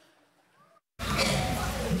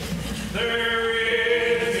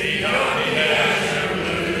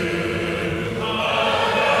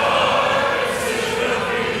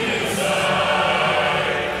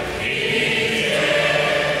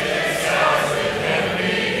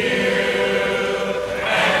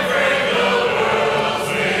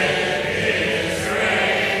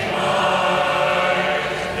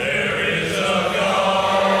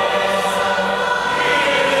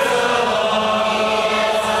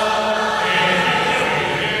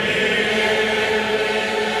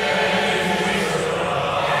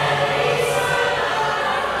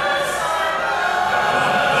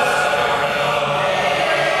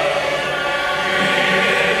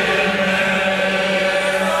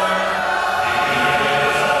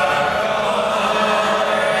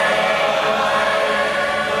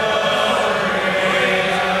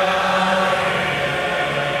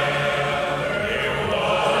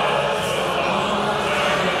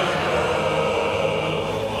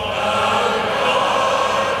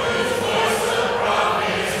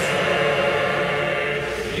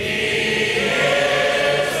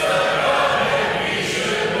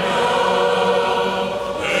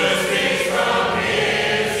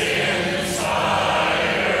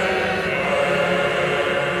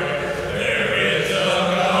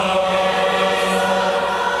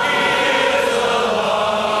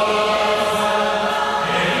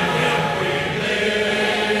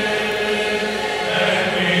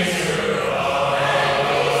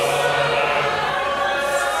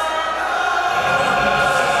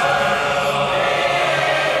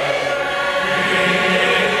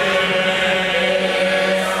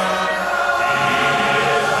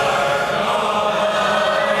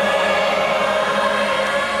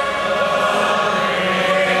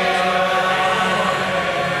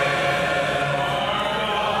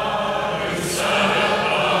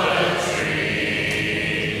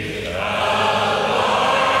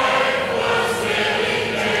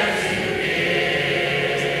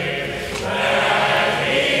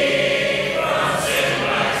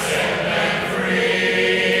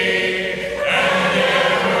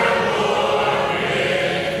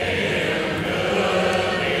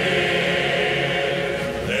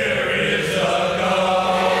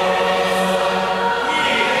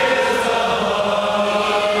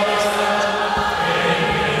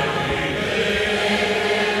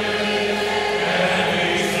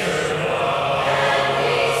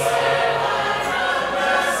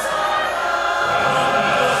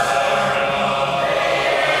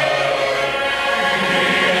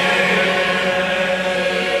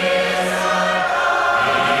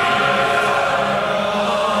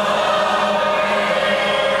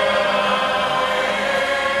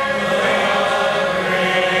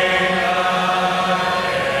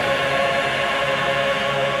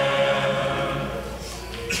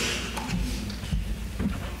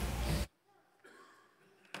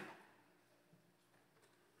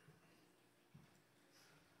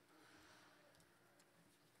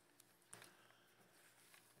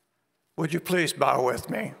 Would you please bow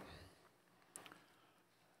with me?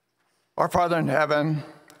 Our Father in heaven,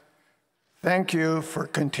 thank you for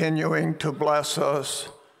continuing to bless us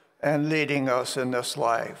and leading us in this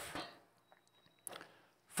life.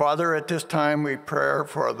 Father, at this time we pray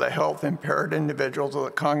for the health impaired individuals of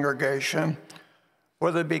the congregation,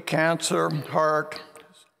 whether it be cancer, heart,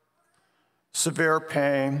 severe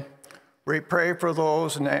pain. We pray for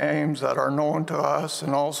those names that are known to us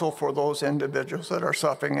and also for those individuals that are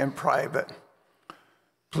suffering in private.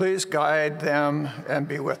 Please guide them and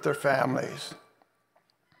be with their families.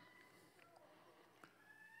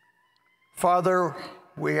 Father,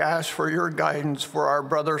 we ask for your guidance for our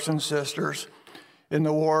brothers and sisters in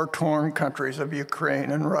the war-torn countries of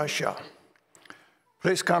Ukraine and Russia.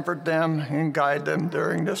 Please comfort them and guide them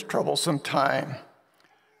during this troublesome time.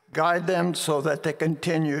 Guide them so that they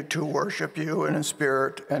continue to worship you in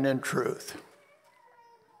spirit and in truth.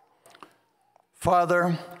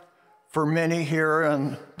 Father, for many here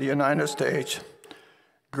in the United States,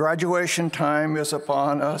 graduation time is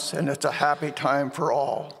upon us, and it's a happy time for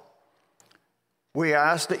all. We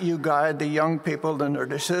ask that you guide the young people in their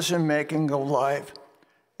decision-making of life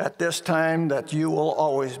at this time, that you will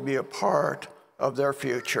always be a part of their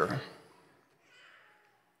future.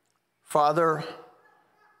 Father,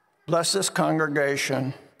 bless this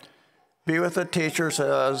congregation. Be with the teachers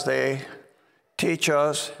as they teach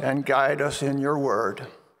us and guide us in your word.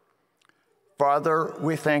 Father,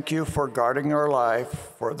 we thank you for guarding our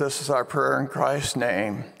life, for this is our prayer in Christ's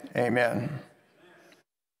name. Amen.